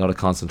a lot of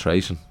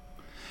concentration.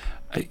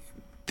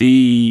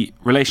 The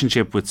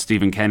relationship with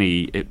Stephen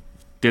Kenny, it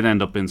did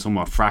end up being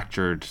somewhat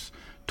fractured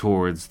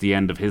towards the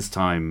end of his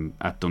time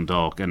at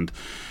Dundalk, and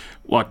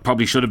what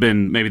probably should have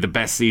been maybe the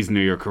best season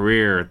of your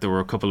career, there were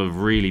a couple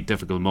of really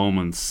difficult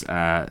moments.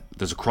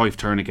 There's a Cruyff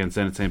turn against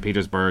Zenit St.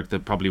 Petersburg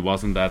that probably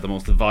wasn't the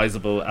most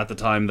advisable at the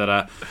time.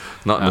 That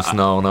not in the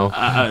snow, no.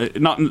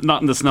 Not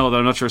in the snow, that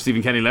I'm not sure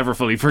Stephen Kenny will ever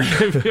fully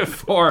forgive you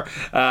for.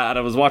 And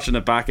I was watching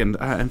it back, and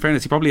in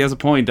fairness, he probably has a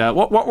point.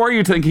 What were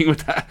you thinking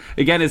with that?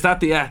 Again, is that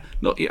the...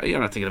 no,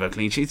 you're not thinking about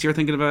clean sheets, you're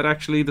thinking about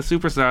actually the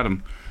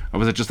superstardom. Or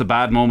was it just a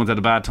bad moment at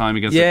a bad time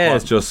against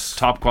it's just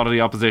top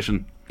quality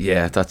opposition?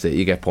 Yeah, that's it.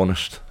 You get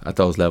punished at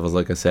those levels,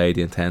 like I say,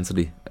 the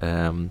intensity.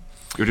 You're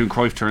doing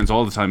Cruyff turns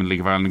all the time in the League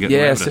of Ireland and getting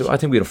away with it. I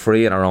think we had a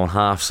free in our own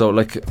half, so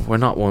like we're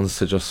not ones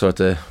to just sort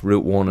of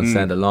route one and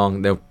send it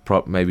long. They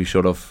maybe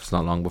should have. It's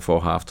not long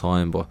before half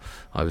time, but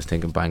I was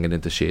thinking banging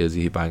into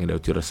Shazy, banging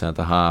out the other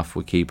centre half,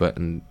 we keep it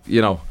and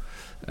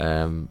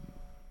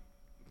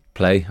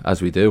play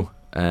as we do.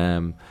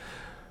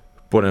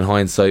 But in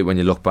hindsight, when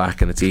you look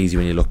back, and it's easy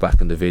when you look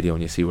back in the video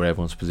and you see where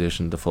everyone's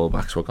positioned, the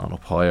fullbacks were gone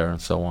up higher and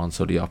so on,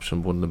 so the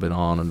option wouldn't have been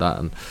on and that.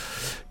 And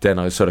then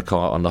I was sort of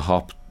caught on the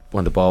hop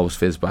when the ball was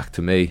fizzed back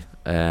to me.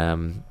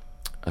 I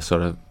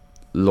sort of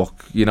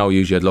look,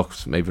 usually I'd look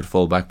maybe at the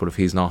fullback, but if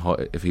he's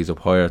up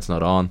higher, it's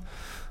not on.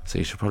 So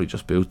you should probably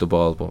just boot the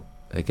ball. But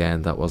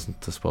again, that wasn't,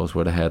 I suppose,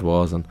 where the head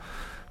was, and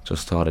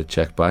just thought I'd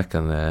check back,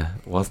 and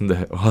wasn't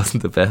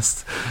the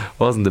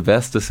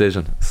best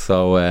decision.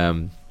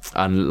 So.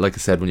 And like I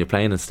said, when you're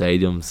playing in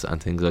stadiums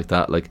and things like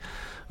that, like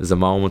there's a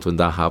moment when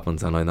that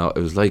happens, and I know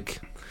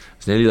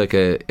it's nearly like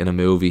in a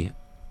movie,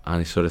 and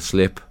you sort of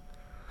slip,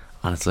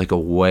 and it's like a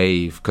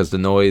wave, because the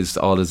noise,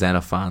 all the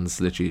Zenit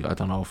fans, literally, I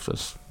don't know if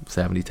there's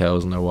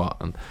 70,000 or what,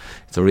 and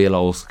it's a real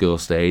old school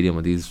stadium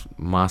with these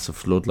massive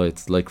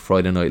floodlights, like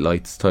Friday Night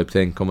Lights type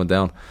thing coming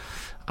down,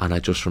 and I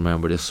just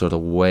remember this sort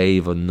of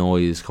wave of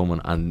noise coming,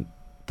 and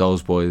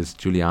those boys,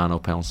 Giuliano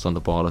pounced on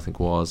the ball, I think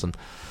it was, and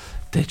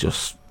they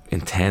just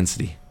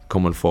intensity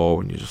coming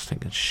forward, and you're just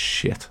thinking,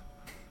 shit.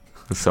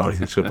 Sorry,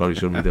 I probably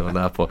shouldn't be doing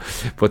that,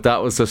 but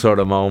that was the sort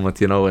of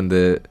moment,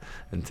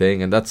 in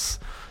thing, and that's,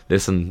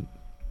 listen,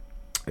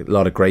 a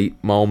lot of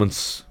great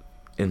moments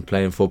in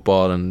playing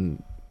football,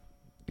 and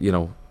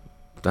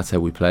that's how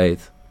we played.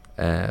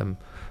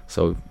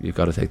 So you've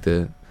got to take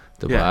the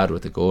bad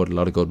with the good. A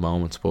lot of good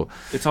moments, but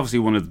it's obviously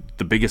one of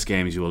the biggest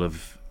games you will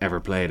have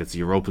ever played. It's the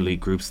Europa League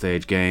group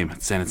stage game at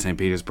Zenit St.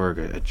 Petersburg,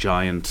 a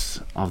giant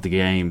of the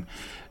game.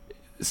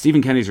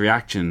 Stephen Kenny's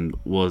reaction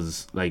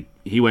was like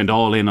he went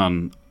all in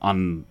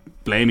on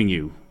blaming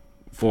you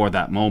for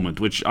that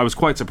moment, which I was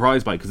quite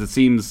surprised by, because it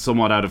seems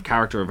somewhat out of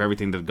character of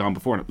everything that had gone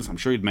before. I'm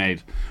sure you'd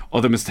made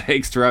other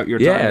mistakes throughout your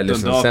time. Yeah,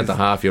 listen, centre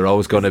half, you're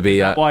always going to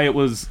be. Why it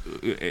was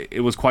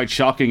quite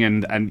shocking,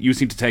 and you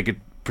seem to take it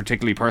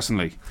particularly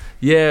personally.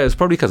 Yeah, it's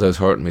probably because I was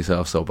hurting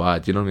myself so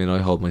bad. You know what I mean? I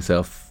hold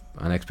myself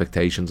and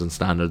expectations and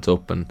standards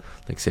up, and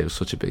like I say, it was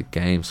such a big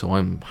game, so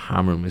I'm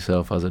hammering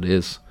myself as it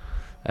is.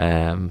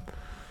 And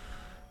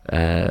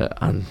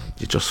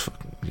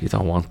you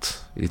don't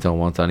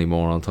want any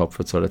more on top of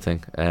it, sort of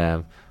thing.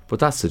 But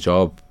that's the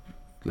job.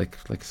 Like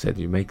I said,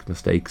 you make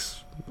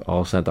mistakes.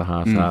 All centre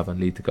halves have, and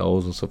lead to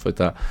goals and stuff like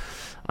that.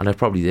 And I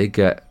probably did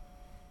get,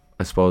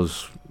 I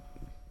suppose,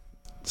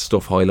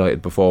 stuff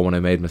highlighted before when I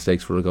made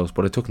mistakes for the goals,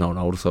 but I took no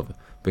notice of it,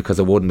 because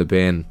it wouldn't have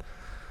been,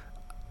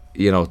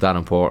 that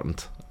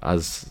important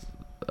as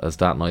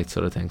that night,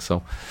 sort of thing.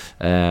 So,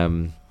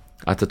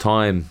 at the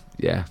time,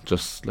 yeah,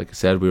 just like I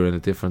said, we were in a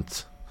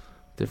different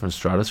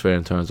stratosphere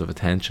in terms of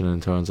attention, in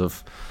terms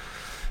of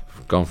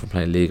going from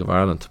playing League of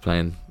Ireland to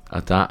playing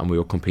at that, and we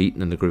were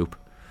competing in the group.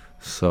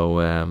 So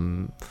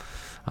and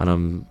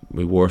I'm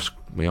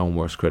my own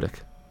worst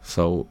critic,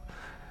 so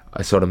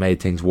I sort of made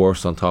things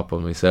worse on top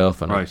of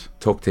myself, and right. I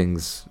took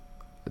things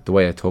the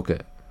way I took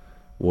it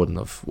wouldn't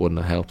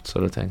have helped,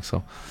 sort of thing. So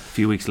a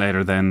few weeks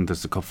later, then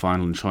there's the cup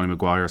final, and Sean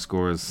Maguire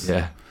scores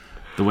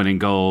the winning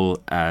goal,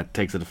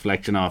 takes a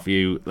deflection off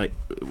you. Like,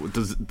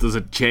 does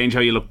it change how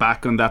you look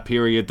back on that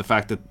period? The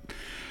fact that,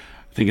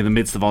 I think in the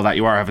midst of all that,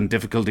 you are having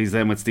difficulties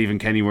then with Stephen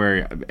Kenny,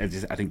 where I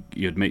think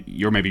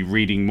you're maybe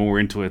reading more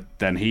into it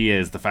than he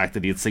is. The fact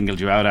that he had singled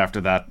you out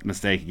after that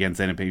mistake against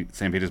St.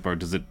 Petersburg,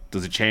 does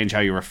it change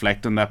how you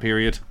reflect on that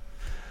period?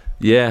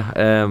 Yeah,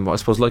 I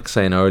suppose, like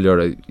saying earlier,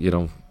 I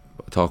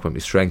talk about my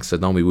strengths, I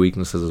know my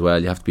weaknesses as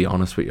well. You have to be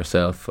honest with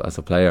yourself as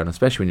a player, and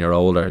especially when you're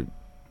older,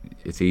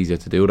 it's easier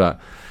to do that.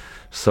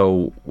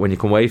 So when you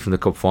come away from the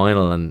cup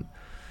final, and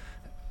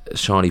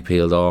Shawnee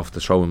peeled off. The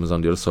throw-in was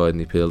on the other side and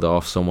he peeled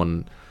off.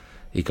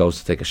 He goes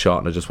to take a shot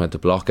and I just went to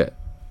block it.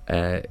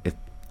 It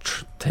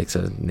takes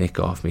a nick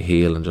off my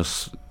heel and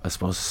just, I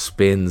suppose,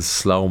 spins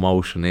slow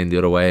motion in the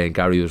other way, and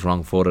Gary was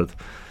wrong-footed,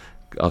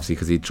 obviously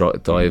because he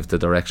dived the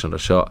direction of the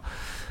shot.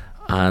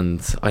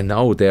 And I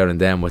know there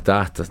and then with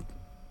that's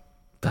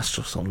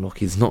just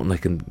unlucky. There's not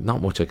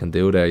much I can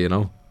do there, you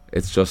know.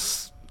 It's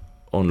just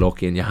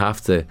unlucky, and you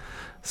have to.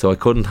 So I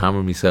couldn't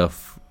hammer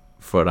myself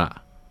for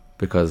that,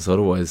 because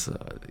otherwise,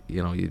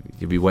 you know,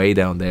 you'd be way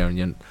down there,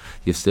 and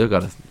you've still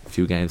got a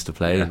few games to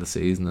play in the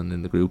season and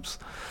in the groups.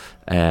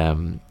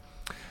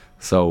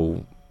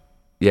 So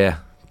yeah,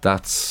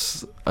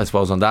 that's, I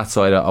suppose on that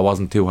side I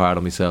wasn't too hard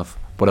on myself,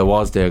 but I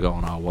was there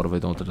going, oh, what have I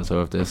done to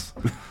deserve this?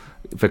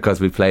 Because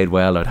we played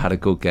well, I'd had a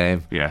good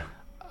game. Yeah.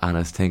 And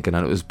I was thinking,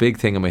 and it was a big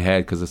thing in my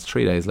head, because it's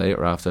 3 days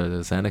later after the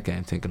Zenit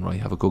game, thinking, right,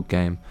 have a good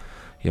game,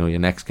 you know, your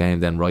next game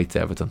then right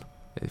to Everton.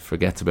 It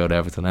forgets about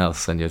everything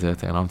else, and you're there,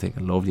 and I'm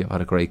thinking, lovely, I've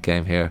had a great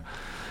game here.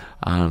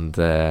 And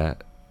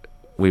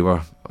we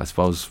were, I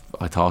suppose,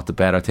 I thought the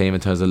better team in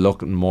terms of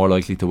looking more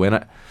likely to win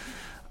it.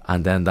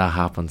 And then that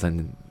happens,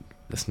 and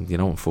listen, you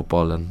know, in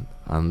football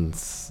and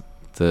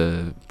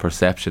the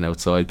perception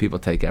outside, people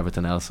take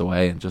everything else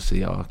away and just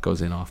see, oh, it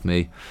goes in off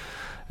me.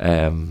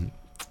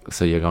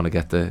 So you're going to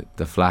get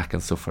the flack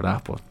and stuff for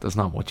that, but there's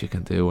not much you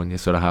can do, and you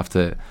sort of have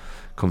to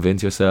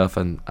convince yourself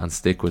and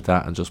stick with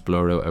that and just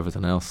blur out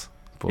everything else.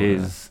 But,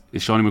 is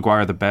Shawnee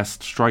Maguire the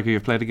best striker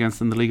you've played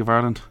against in the League of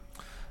Ireland?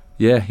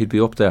 Yeah, he'd be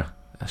up there.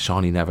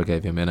 Shawnee never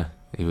gave you a minute.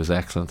 He was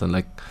excellent, and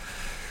like,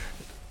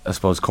 I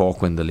suppose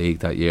Cork win the league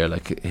that year.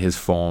 Like, his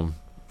form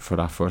for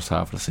that first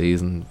half of the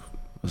season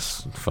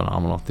was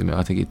phenomenal.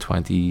 I think he had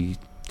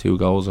 22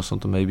 goals or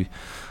something, maybe.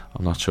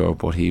 I'm not sure,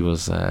 but he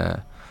was.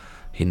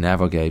 He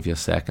never gave you a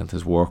second.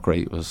 His work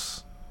rate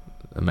was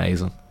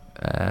amazing.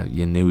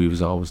 You knew he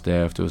was always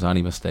there. If there was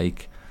any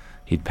mistake,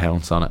 he'd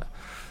pounce on it.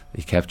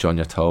 He kept you on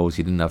your toes.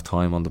 He didn't have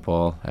time on the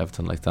ball,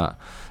 everything like that.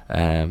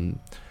 So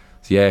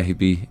yeah, he'd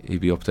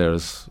be up there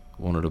as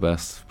one of the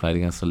best played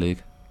against the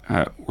league.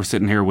 We're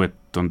sitting here with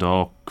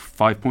Dundalk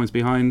 5 points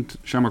behind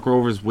Shamrock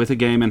Rovers with a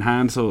game in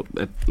hand, so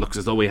it looks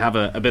as though we have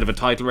a bit of a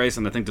title race,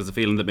 and I think there's a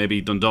feeling that maybe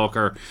Dundalk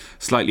are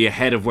slightly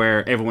ahead of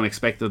where everyone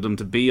expected them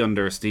to be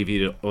under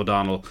Stevie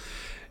O'Donnell.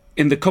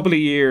 In the couple of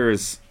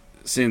years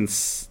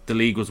since the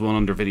league was won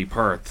under Vinnie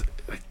Perth,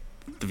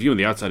 the view on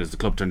the outside is the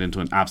club turned into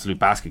an absolute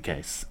basket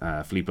case.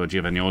 Filippo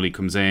Giovagnoli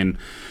comes in,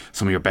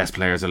 some of your best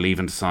players are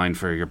leaving to sign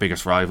for your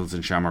biggest rivals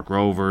in Shamrock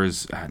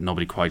Rovers.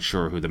 Nobody quite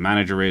sure who the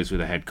manager is, who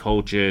the head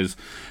coach is,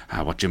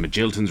 what Jim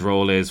Magilton's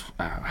role is,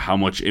 how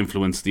much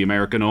influence the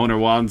American owner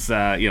wants.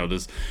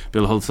 Does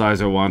Bill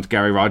Hulsizer want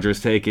Gary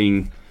Rogers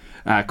taking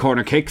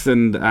corner kicks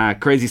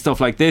and crazy stuff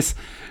like this?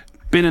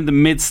 Been in the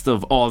midst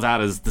of all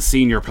that as the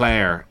senior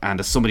player and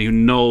as somebody who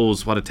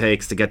knows what it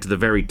takes to get to the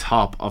very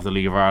top of the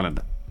League of Ireland.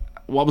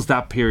 What was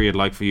that period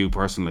like for you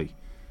personally?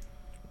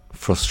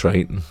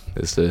 Frustrating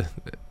is the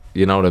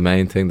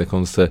main thing that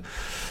comes to.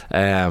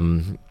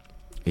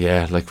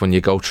 Like when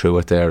you go through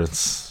it there,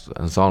 it's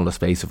all in the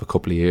space of a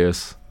couple of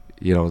years.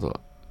 You know,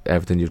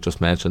 everything you've just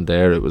mentioned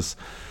there, it was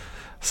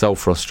so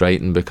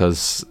frustrating,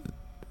 because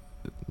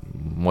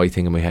my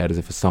thing in my head is,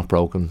 if it's not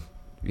broken,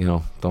 you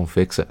know, don't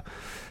fix it.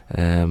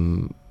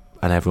 And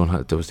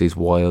everyone there was these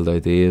wild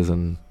ideas,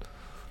 and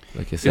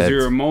like you said, is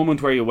there a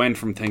moment where you went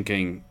from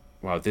thinking,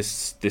 wow,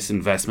 this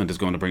investment is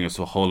going to bring us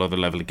to a whole other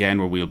level again,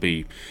 where we'll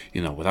be,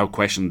 you know, without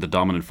question, the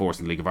dominant force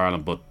in the League of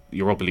Ireland, but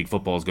Europa League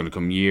football is going to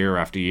come year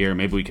after year.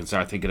 Maybe we can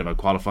start thinking about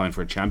qualifying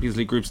for a Champions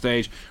League group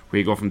stage, where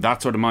you go from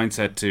that sort of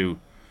mindset to,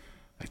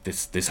 like,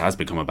 this has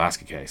become a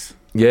basket case.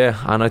 Yeah,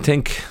 and I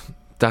think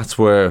that's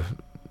where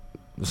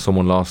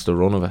someone lost the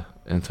run of it,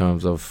 in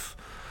terms of,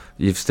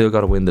 you've still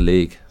got to win the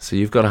league. So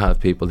you've got to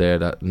have people there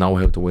that know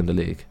how to win the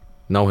league,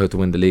 know how to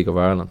win the League of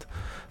Ireland.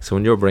 So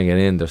when you're bringing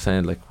in, they're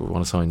saying, like, we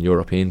want to sign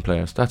European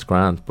players. That's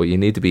grand, but you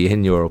need to be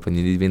in Europe, and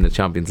you need to be in the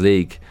Champions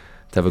League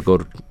to have a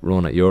good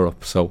run at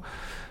Europe. So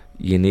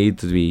you need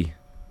to be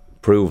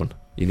proven.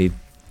 You need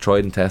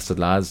tried and tested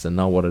lads that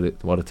know what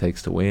it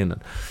takes to win.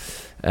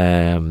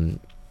 And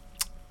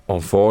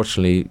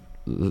unfortunately,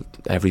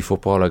 every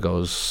footballer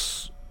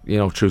goes, you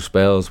know, through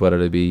spells, whether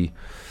they be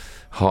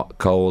hot,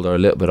 cold, or a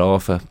little bit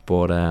off it.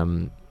 But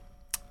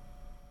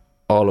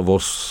all of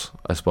us,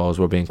 I suppose,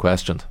 were being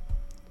questioned,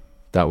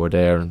 that were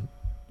there, and,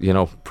 you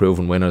know,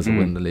 proven winners that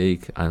win the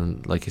league.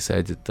 And like you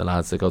said, the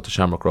lads that go to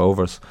Shamrock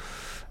Rovers,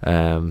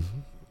 they'd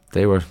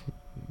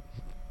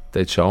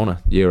shown it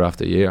year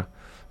after year.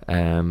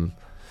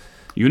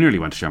 You nearly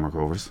went to Shamrock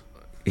Rovers.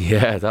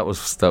 Yeah, that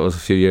was a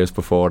few years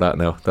before that.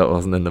 Now that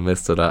wasn't in the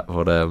midst of that,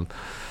 but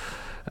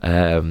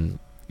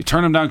you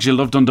turned them down because you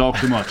loved Dundalk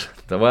too much.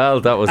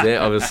 Well, that was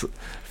it. I was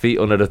feet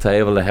under the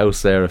table, the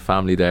house there, a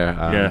family there,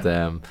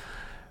 and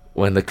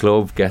when the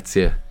club gets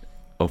you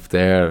up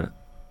there,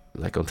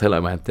 like, until I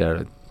went there,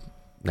 I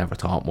never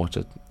thought much.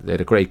 They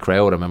had a great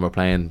crowd. I remember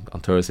playing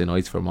on Thursday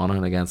nights for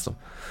Monaghan against them.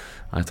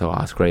 I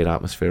thought, it's a great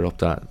atmosphere up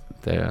there.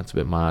 It's a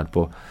bit mad,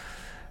 but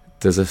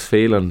there's a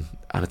feeling,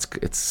 and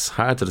it's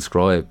hard to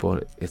describe,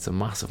 but it's a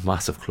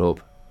massive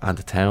club, and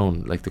the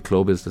town, like the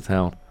club is the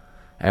town.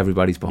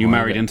 Everybody's behind. You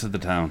married it. into the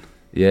town.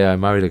 Yeah, I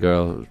married a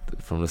girl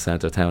from the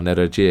centre of town. They're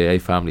a GAA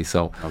family,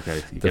 so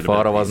okay, the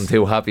father wasn't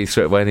too happy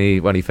when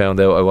he found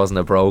out I wasn't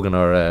a Brogan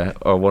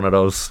or one of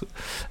those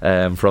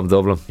from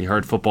Dublin. He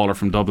heard footballer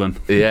from Dublin.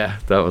 Yeah,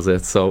 that was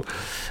it. So,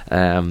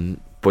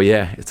 but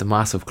yeah, it's a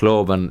massive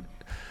club, and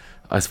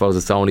I suppose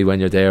it's only when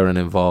you're there and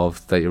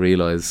involved that you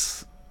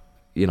realise,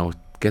 you know, it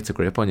gets a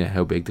grip on you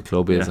how big the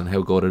club is and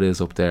how good it is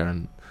up there,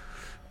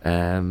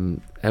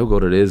 and how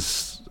good it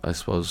is, I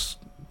suppose,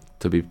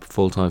 to be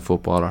full-time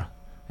footballer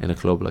in a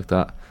club like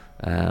that.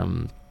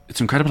 It's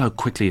incredible how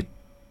quickly it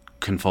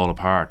can fall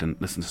apart, and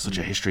listen, to such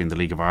a history in the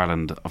League of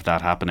Ireland of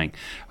that happening.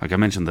 Like I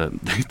mentioned,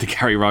 the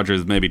Gary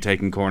Rogers maybe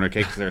taking corner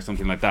kicks there,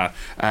 something like that.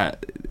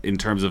 In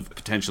terms of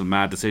potential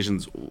mad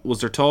decisions, was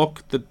there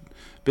talk that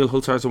Bill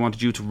Hulsizer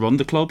wanted you to run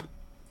the club?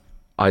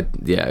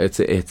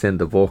 It's in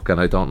the book, and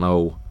I don't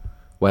know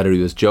whether he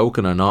was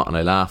joking or not, and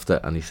I laughed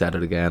at it, and he said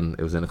it again.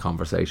 It was in a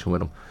conversation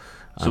with him.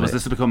 So was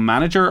this to become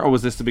manager, or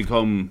was this to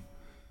become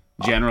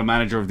general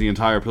manager of the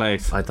entire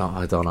place? I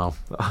don't know.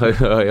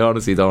 I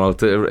honestly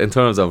don't know. In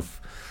terms of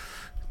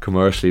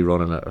commercially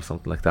running it or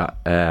something like that,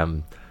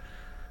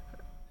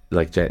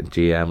 like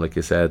GM, like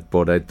you said,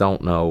 but I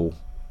don't know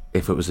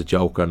if it was a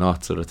joke or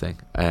not, sort of thing.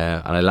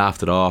 And I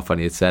laughed it off, and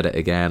he had said it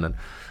again, and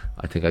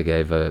I think I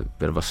gave a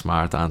bit of a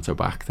smart answer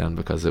back then,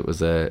 because it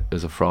was a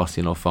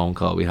frosty enough phone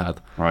call we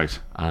had. Right.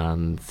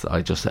 And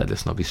I just said,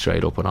 listen, I'll be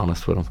straight up and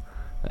honest with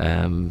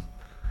him.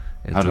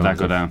 How did that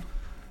go down?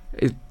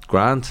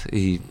 Grant,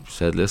 he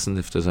said, listen,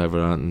 if there's ever,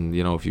 and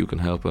you know, if you can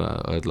help,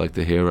 I'd like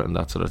to hear it, and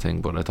that sort of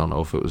thing. But I don't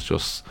know if it was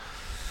just,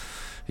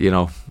 you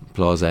know,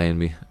 blasé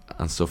me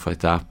and stuff like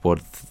that. But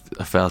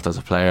I felt as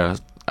a player,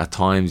 at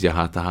times you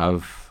had to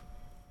have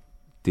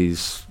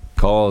these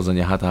calls and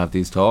you had to have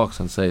these talks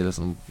and say,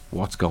 listen,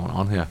 what's going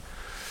on here?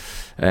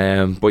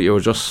 But you were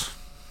just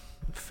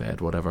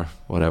fed whatever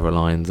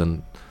lines,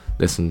 and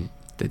listen,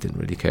 they didn't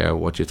really care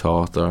what you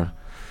thought, or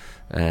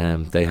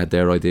they had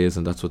their ideas,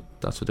 and that's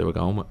what they were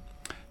going with.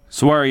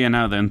 So where are you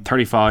now then?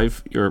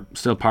 35, you're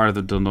still part of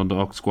the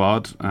Dundalk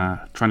squad,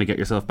 trying to get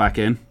yourself back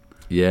in?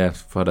 Yeah,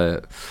 I've had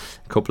a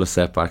couple of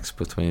setbacks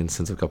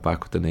since I got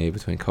back with the knee,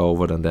 between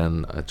COVID, and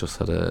then I just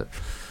had a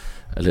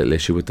little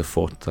issue with the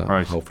foot that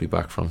I'm hopefully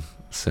back from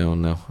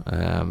soon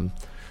now.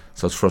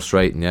 So it's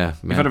frustrating, yeah.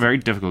 You've had a very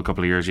difficult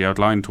couple of years. You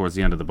outlined towards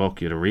the end of the book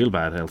you had a real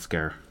bad health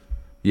scare.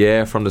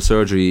 Yeah, from the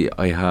surgery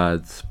I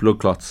had blood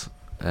clots,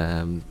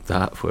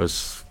 that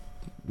was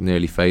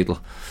nearly fatal.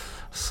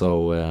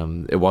 So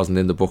it wasn't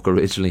in the book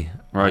originally.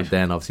 Right. And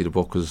then obviously the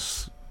book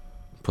was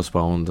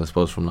postponed, I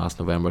suppose, from last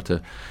November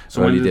to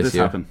early this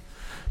year. Happen?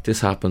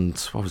 This happened,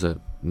 what was it,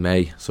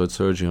 May. So I had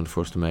surgery on the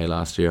 1st of May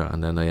last year,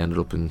 and then I ended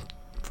up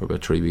for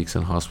about 3 weeks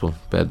in hospital,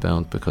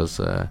 bedbound, because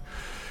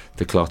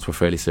the clots were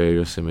fairly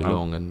serious in my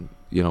lung, and,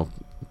 you know,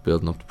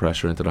 building up the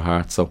pressure into the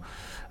heart. So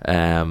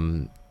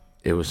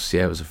it was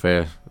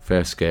a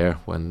fair scare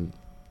when,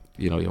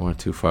 you know, you weren't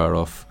too far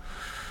off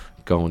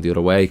going the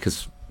other way,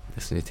 because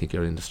listen, you think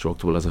you're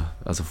indestructible as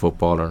a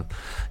footballer, and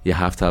you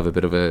have to have a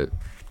bit of a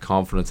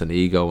confidence and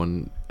ego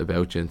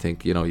about you, and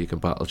think, you know, you can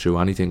battle through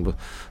anything. But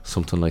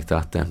something like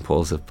that then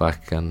pulls it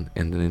back and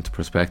into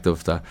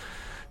perspective, that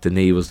the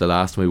knee was the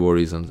last of my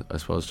worries, and I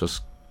suppose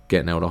just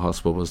getting out of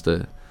hospital was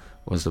the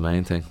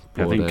main thing.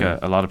 But I think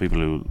a lot of people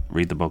who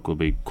read the book will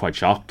be quite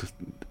shocked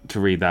to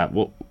read that.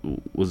 Were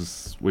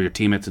your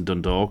teammates in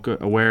Dundalk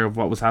aware of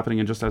what was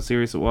happening and just how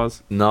serious it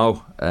was?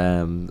 No,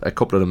 a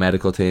couple of the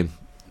medical team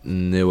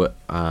knew it,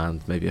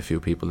 and maybe a few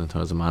people in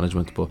terms of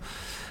management, but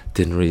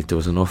didn't really. There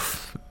was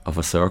enough of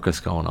a circus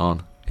going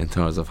on in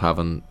terms of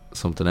having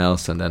something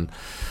else. And then,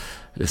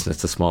 listen,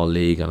 it's a small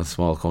league and a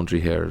small country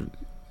here.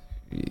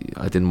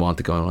 I didn't want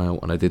to go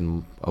out,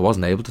 and I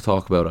wasn't able to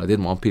talk about it. I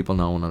didn't want people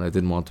knowing, and I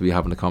didn't want to be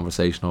having the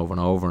conversation over and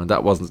over, and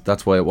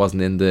that's why it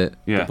wasn't in the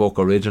book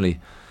originally,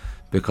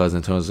 because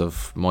in terms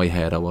of my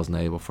head I wasn't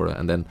able for it.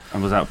 And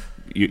was that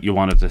you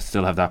wanted to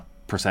still have that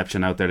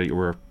perception out there that you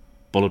were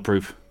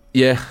bulletproof?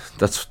 Yeah,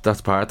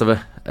 that's part of it,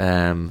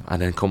 and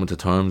then coming to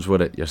terms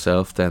with it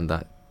yourself, then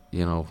that,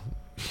 you know,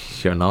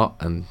 you're not,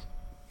 and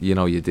you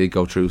know, you did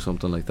go through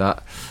something like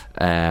that.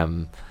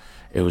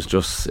 It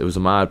was a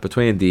mad,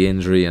 between the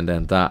injury and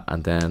then that,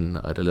 and then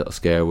I had a little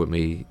scare with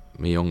me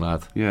young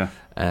lad. Yeah.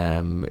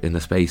 In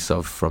the space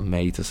of from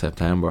May to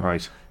September.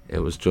 Right. It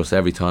was just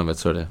every time I'd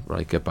sort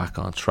of get back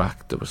on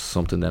track, there was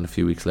something then a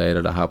few weeks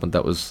later that happened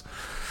that was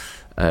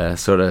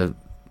sort of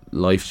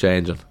life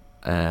changing.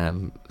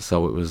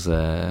 So it was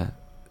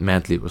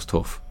mentally it was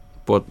tough,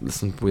 but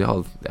listen,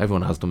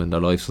 everyone has them in their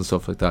lives and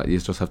stuff like that. You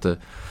just have to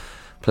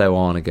plough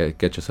on and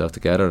get yourself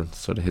together and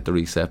sort of hit the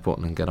reset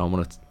button and get on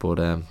with it. But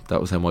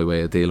that was how my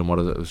way of dealing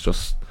with it. It was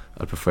just,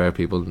 I'd prefer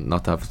people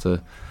not to have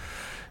to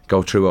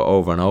go through it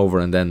over and over,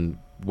 and then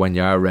when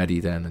you're ready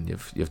then and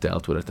you've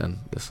dealt with it, then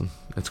listen,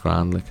 it's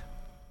grand. Like.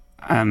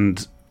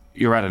 And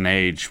you're at an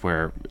age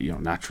where, you know,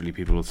 naturally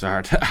people will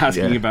start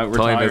asking about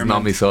retirement. Time isn't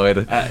on my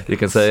side. You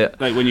can say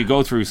it. Like when you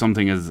go through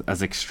something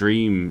as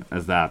extreme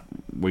as that,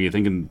 were you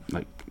thinking,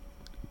 like,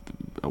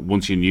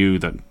 once you knew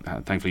that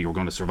thankfully you were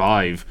going to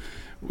survive,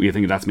 were you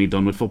thinking that's me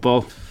done with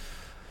football?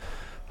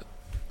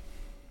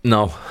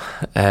 No,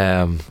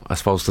 I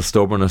suppose the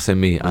stubbornness in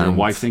me. And your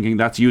wife thinking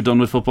that's you done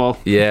with football?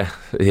 Yeah,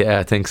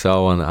 I think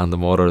so, and the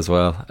mother as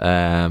well.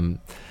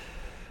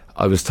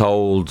 I was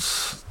told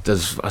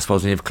there's, I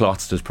suppose when you have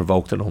clots, there's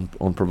provoked and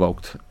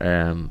unprovoked,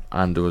 and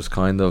there was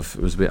it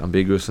was a bit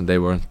ambiguous, and they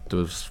were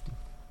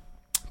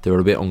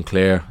a bit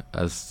unclear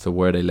as to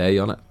where they lay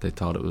on it. They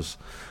thought it was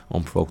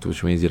unprovoked,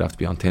 which means you'd have to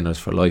be on thinners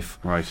for life,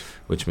 right?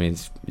 Which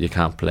means you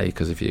can't play,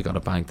 because if you got a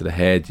bang to the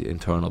head,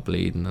 internal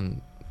bleeding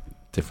and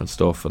different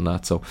stuff and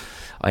that. So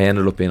I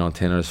ended up being on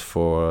thinners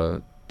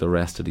for the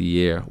rest of the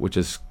year, which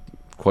is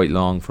quite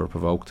long for a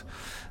provoked.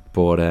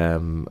 But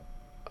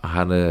I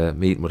had a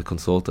meeting with a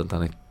consultant,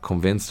 and I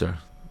convinced her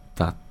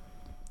that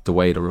the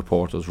way the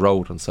reporters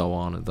wrote and so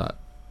on, and that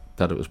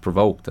it was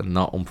provoked and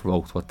not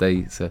unprovoked, what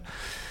they said.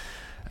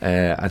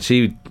 And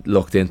she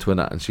looked into it,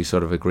 and she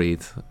sort of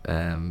agreed.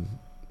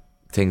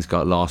 Things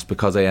got lost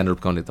because I ended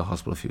up going into the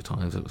hospital a few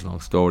times. It was a long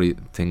story.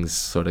 Things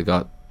sort of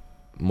got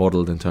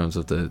muddled in terms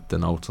of the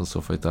notes and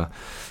stuff like that.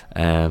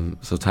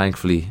 So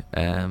thankfully,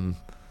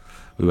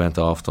 we went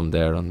off them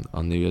there on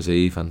New Year's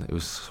Eve, and it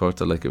was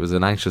sort of like, it was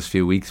an anxious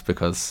few weeks,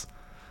 because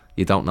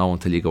you don't know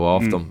until you go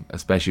off them,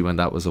 especially when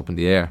that was up in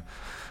the air.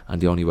 And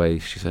the only way,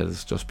 she said,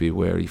 is just be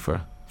wary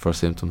for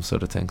symptoms,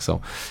 sort of thing.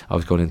 So I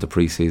was going into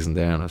pre-season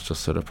there, and I was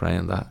just sort of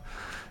praying that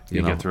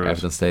you know, get through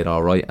everything stayed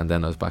all right, and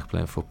then I was back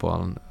playing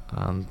football,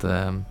 and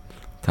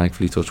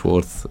thankfully, touch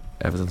wood,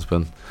 everything's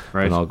been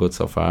all good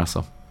so far.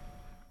 So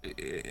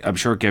I'm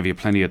sure it gave you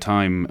plenty of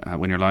time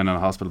when you're lying on a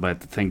hospital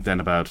bed to think then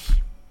about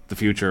the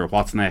future,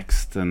 what's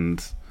next,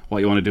 and what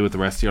you want to do with the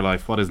rest of your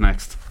life. What is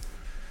next?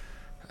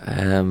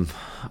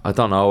 I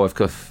don't know. I've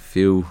got a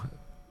few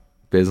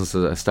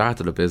businesses. I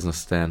started a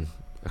business then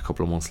a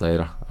couple of months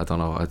later. I don't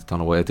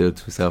know why I did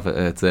it myself.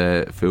 It's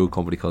a food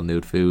company called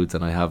Nude Foods,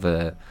 and I have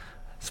a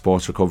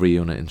sports recovery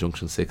unit in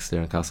Junction 6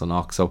 there in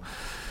Castleknock. So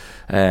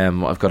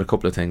I've got a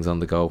couple of things on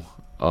the go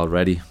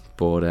already,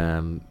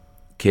 but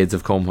kids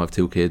have come. I have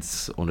 2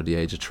 kids under the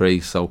age of 3,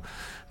 so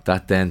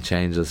that then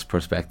changes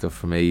perspective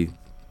for me,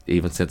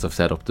 even since I've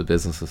set up the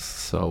businesses.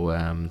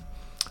 So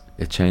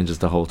it changes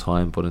the whole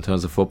time. But in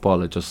terms of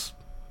football, I just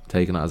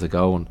taking it as I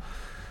go, and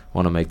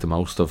want to make the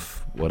most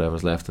of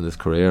whatever's left in this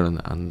career,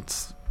 and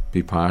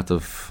be part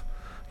of,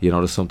 you know,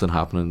 there's something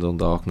happening in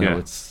Dundalk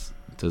now.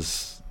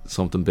 There's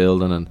something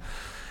building, and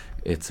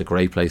it's a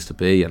great place to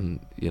be,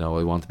 and you know,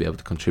 I want to be able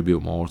to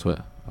contribute more to it.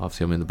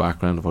 Obviously I'm in the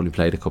background, I've only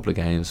played a couple of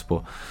games,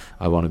 but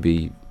I want to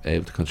be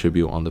able to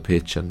contribute on the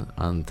pitch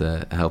and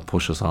help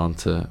push us on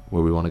to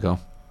where we want to go.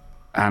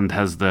 And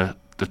has the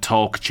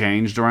talk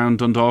changed around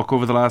Dundalk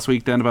over the last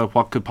week then about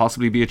what could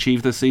possibly be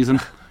achieved this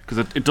season? Because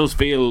it does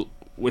feel,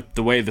 with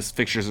the way the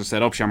fixtures are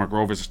set up, Shamrock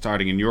Rovers are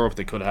starting in Europe,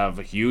 they could have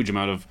a huge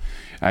amount of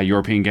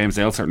European games.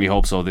 They'll certainly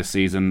hope so this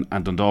season,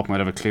 and Dundalk might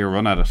have a clear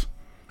run at it.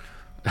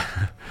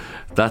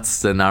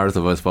 That's the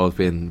narrative, I suppose,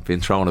 being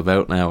thrown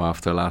about now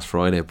after last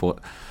Friday, but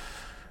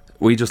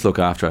we just look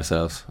after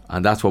ourselves,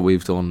 and that's what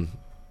we've done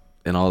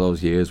in all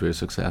those years we were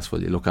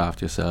successful. You look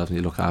after yourself, and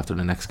you look after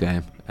the next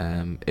game.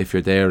 If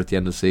you're there at the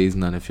end of the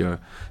season, and if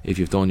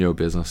you've done your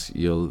business,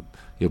 you'll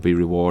be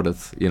rewarded,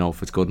 you know,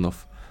 if it's good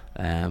enough.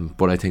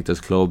 But I think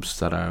there's clubs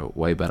that are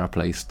way better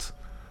placed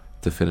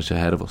to finish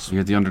ahead of us.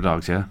 You're the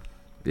underdogs, yeah?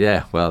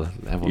 Yeah, well,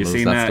 everyone knows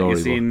that story.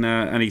 You seen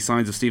any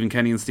signs of Stephen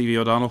Kenny and Stevie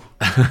O'Donnell?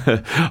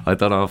 I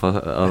don't know if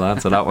I'll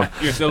answer that one.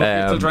 You're still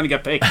trying to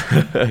get picked.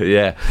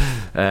 Yeah.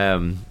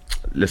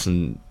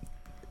 Listen,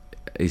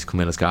 he's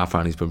come in as gaffer,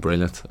 and he's been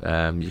brilliant.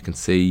 You can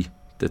see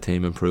the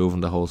team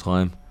improving the whole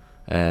time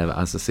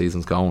as the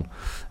season's going.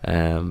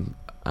 And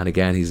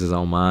again, he's his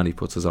own man. He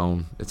puts his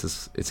own.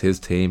 It's his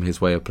team,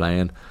 his way of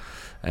playing,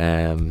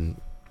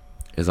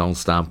 his own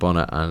stamp on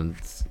it, and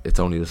it's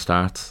only the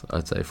start,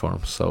 I'd say, for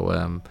him.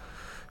 So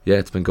yeah,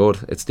 it's been good.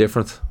 It's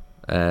different,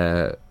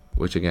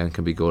 which again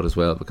can be good as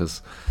well,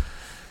 because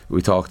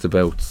we talked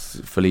about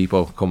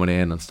Filippo coming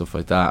in and stuff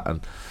like that,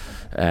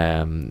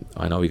 and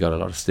I know he got a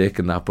lot of stick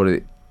in that,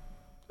 but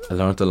I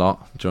learned a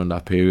lot during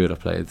that period. I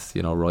played,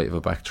 you know, right of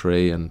a back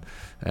three, and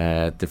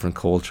different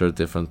culture,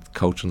 different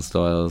coaching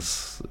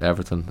styles,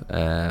 everything.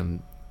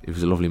 He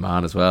was a lovely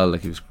man as well.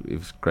 Like he was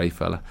a great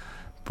fella.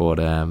 But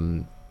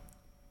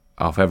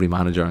off every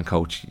manager and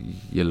coach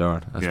you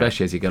learn,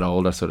 especially as you get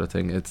older, sort of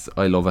thing.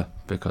 I love it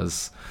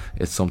because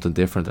it's something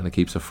different, and it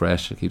keeps it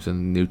fresh. It keeps a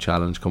new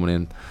challenge coming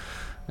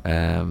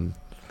in.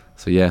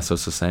 So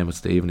it's the same with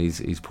Stephen.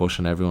 He's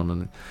pushing everyone,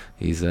 and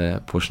he's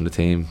pushing the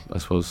team, I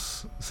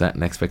suppose,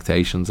 setting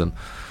expectations, and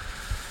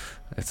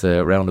it's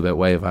a roundabout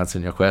way of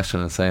answering your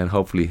question and saying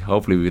hopefully we'll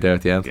be there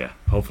at the end. Yeah,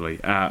 hopefully.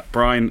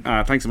 Brian,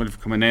 thanks so much for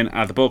coming in.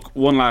 The book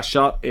One Last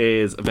Shot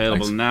is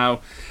available now.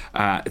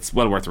 It's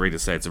well worth the read. To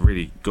say it's a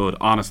really good,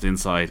 honest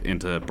insight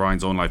into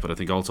Brian's own life, but I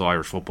think also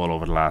Irish football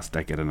over the last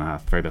decade and a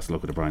half. Very best of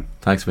luck with it, Brian.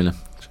 Thanks, William.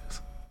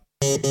 Cheers.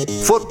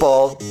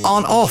 Football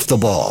on Off the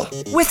Ball.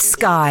 With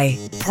Sky,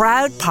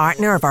 proud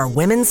partner of our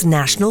women's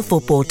national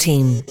football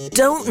team.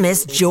 Don't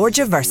miss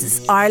Georgia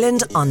versus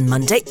Ireland on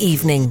Monday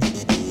evening.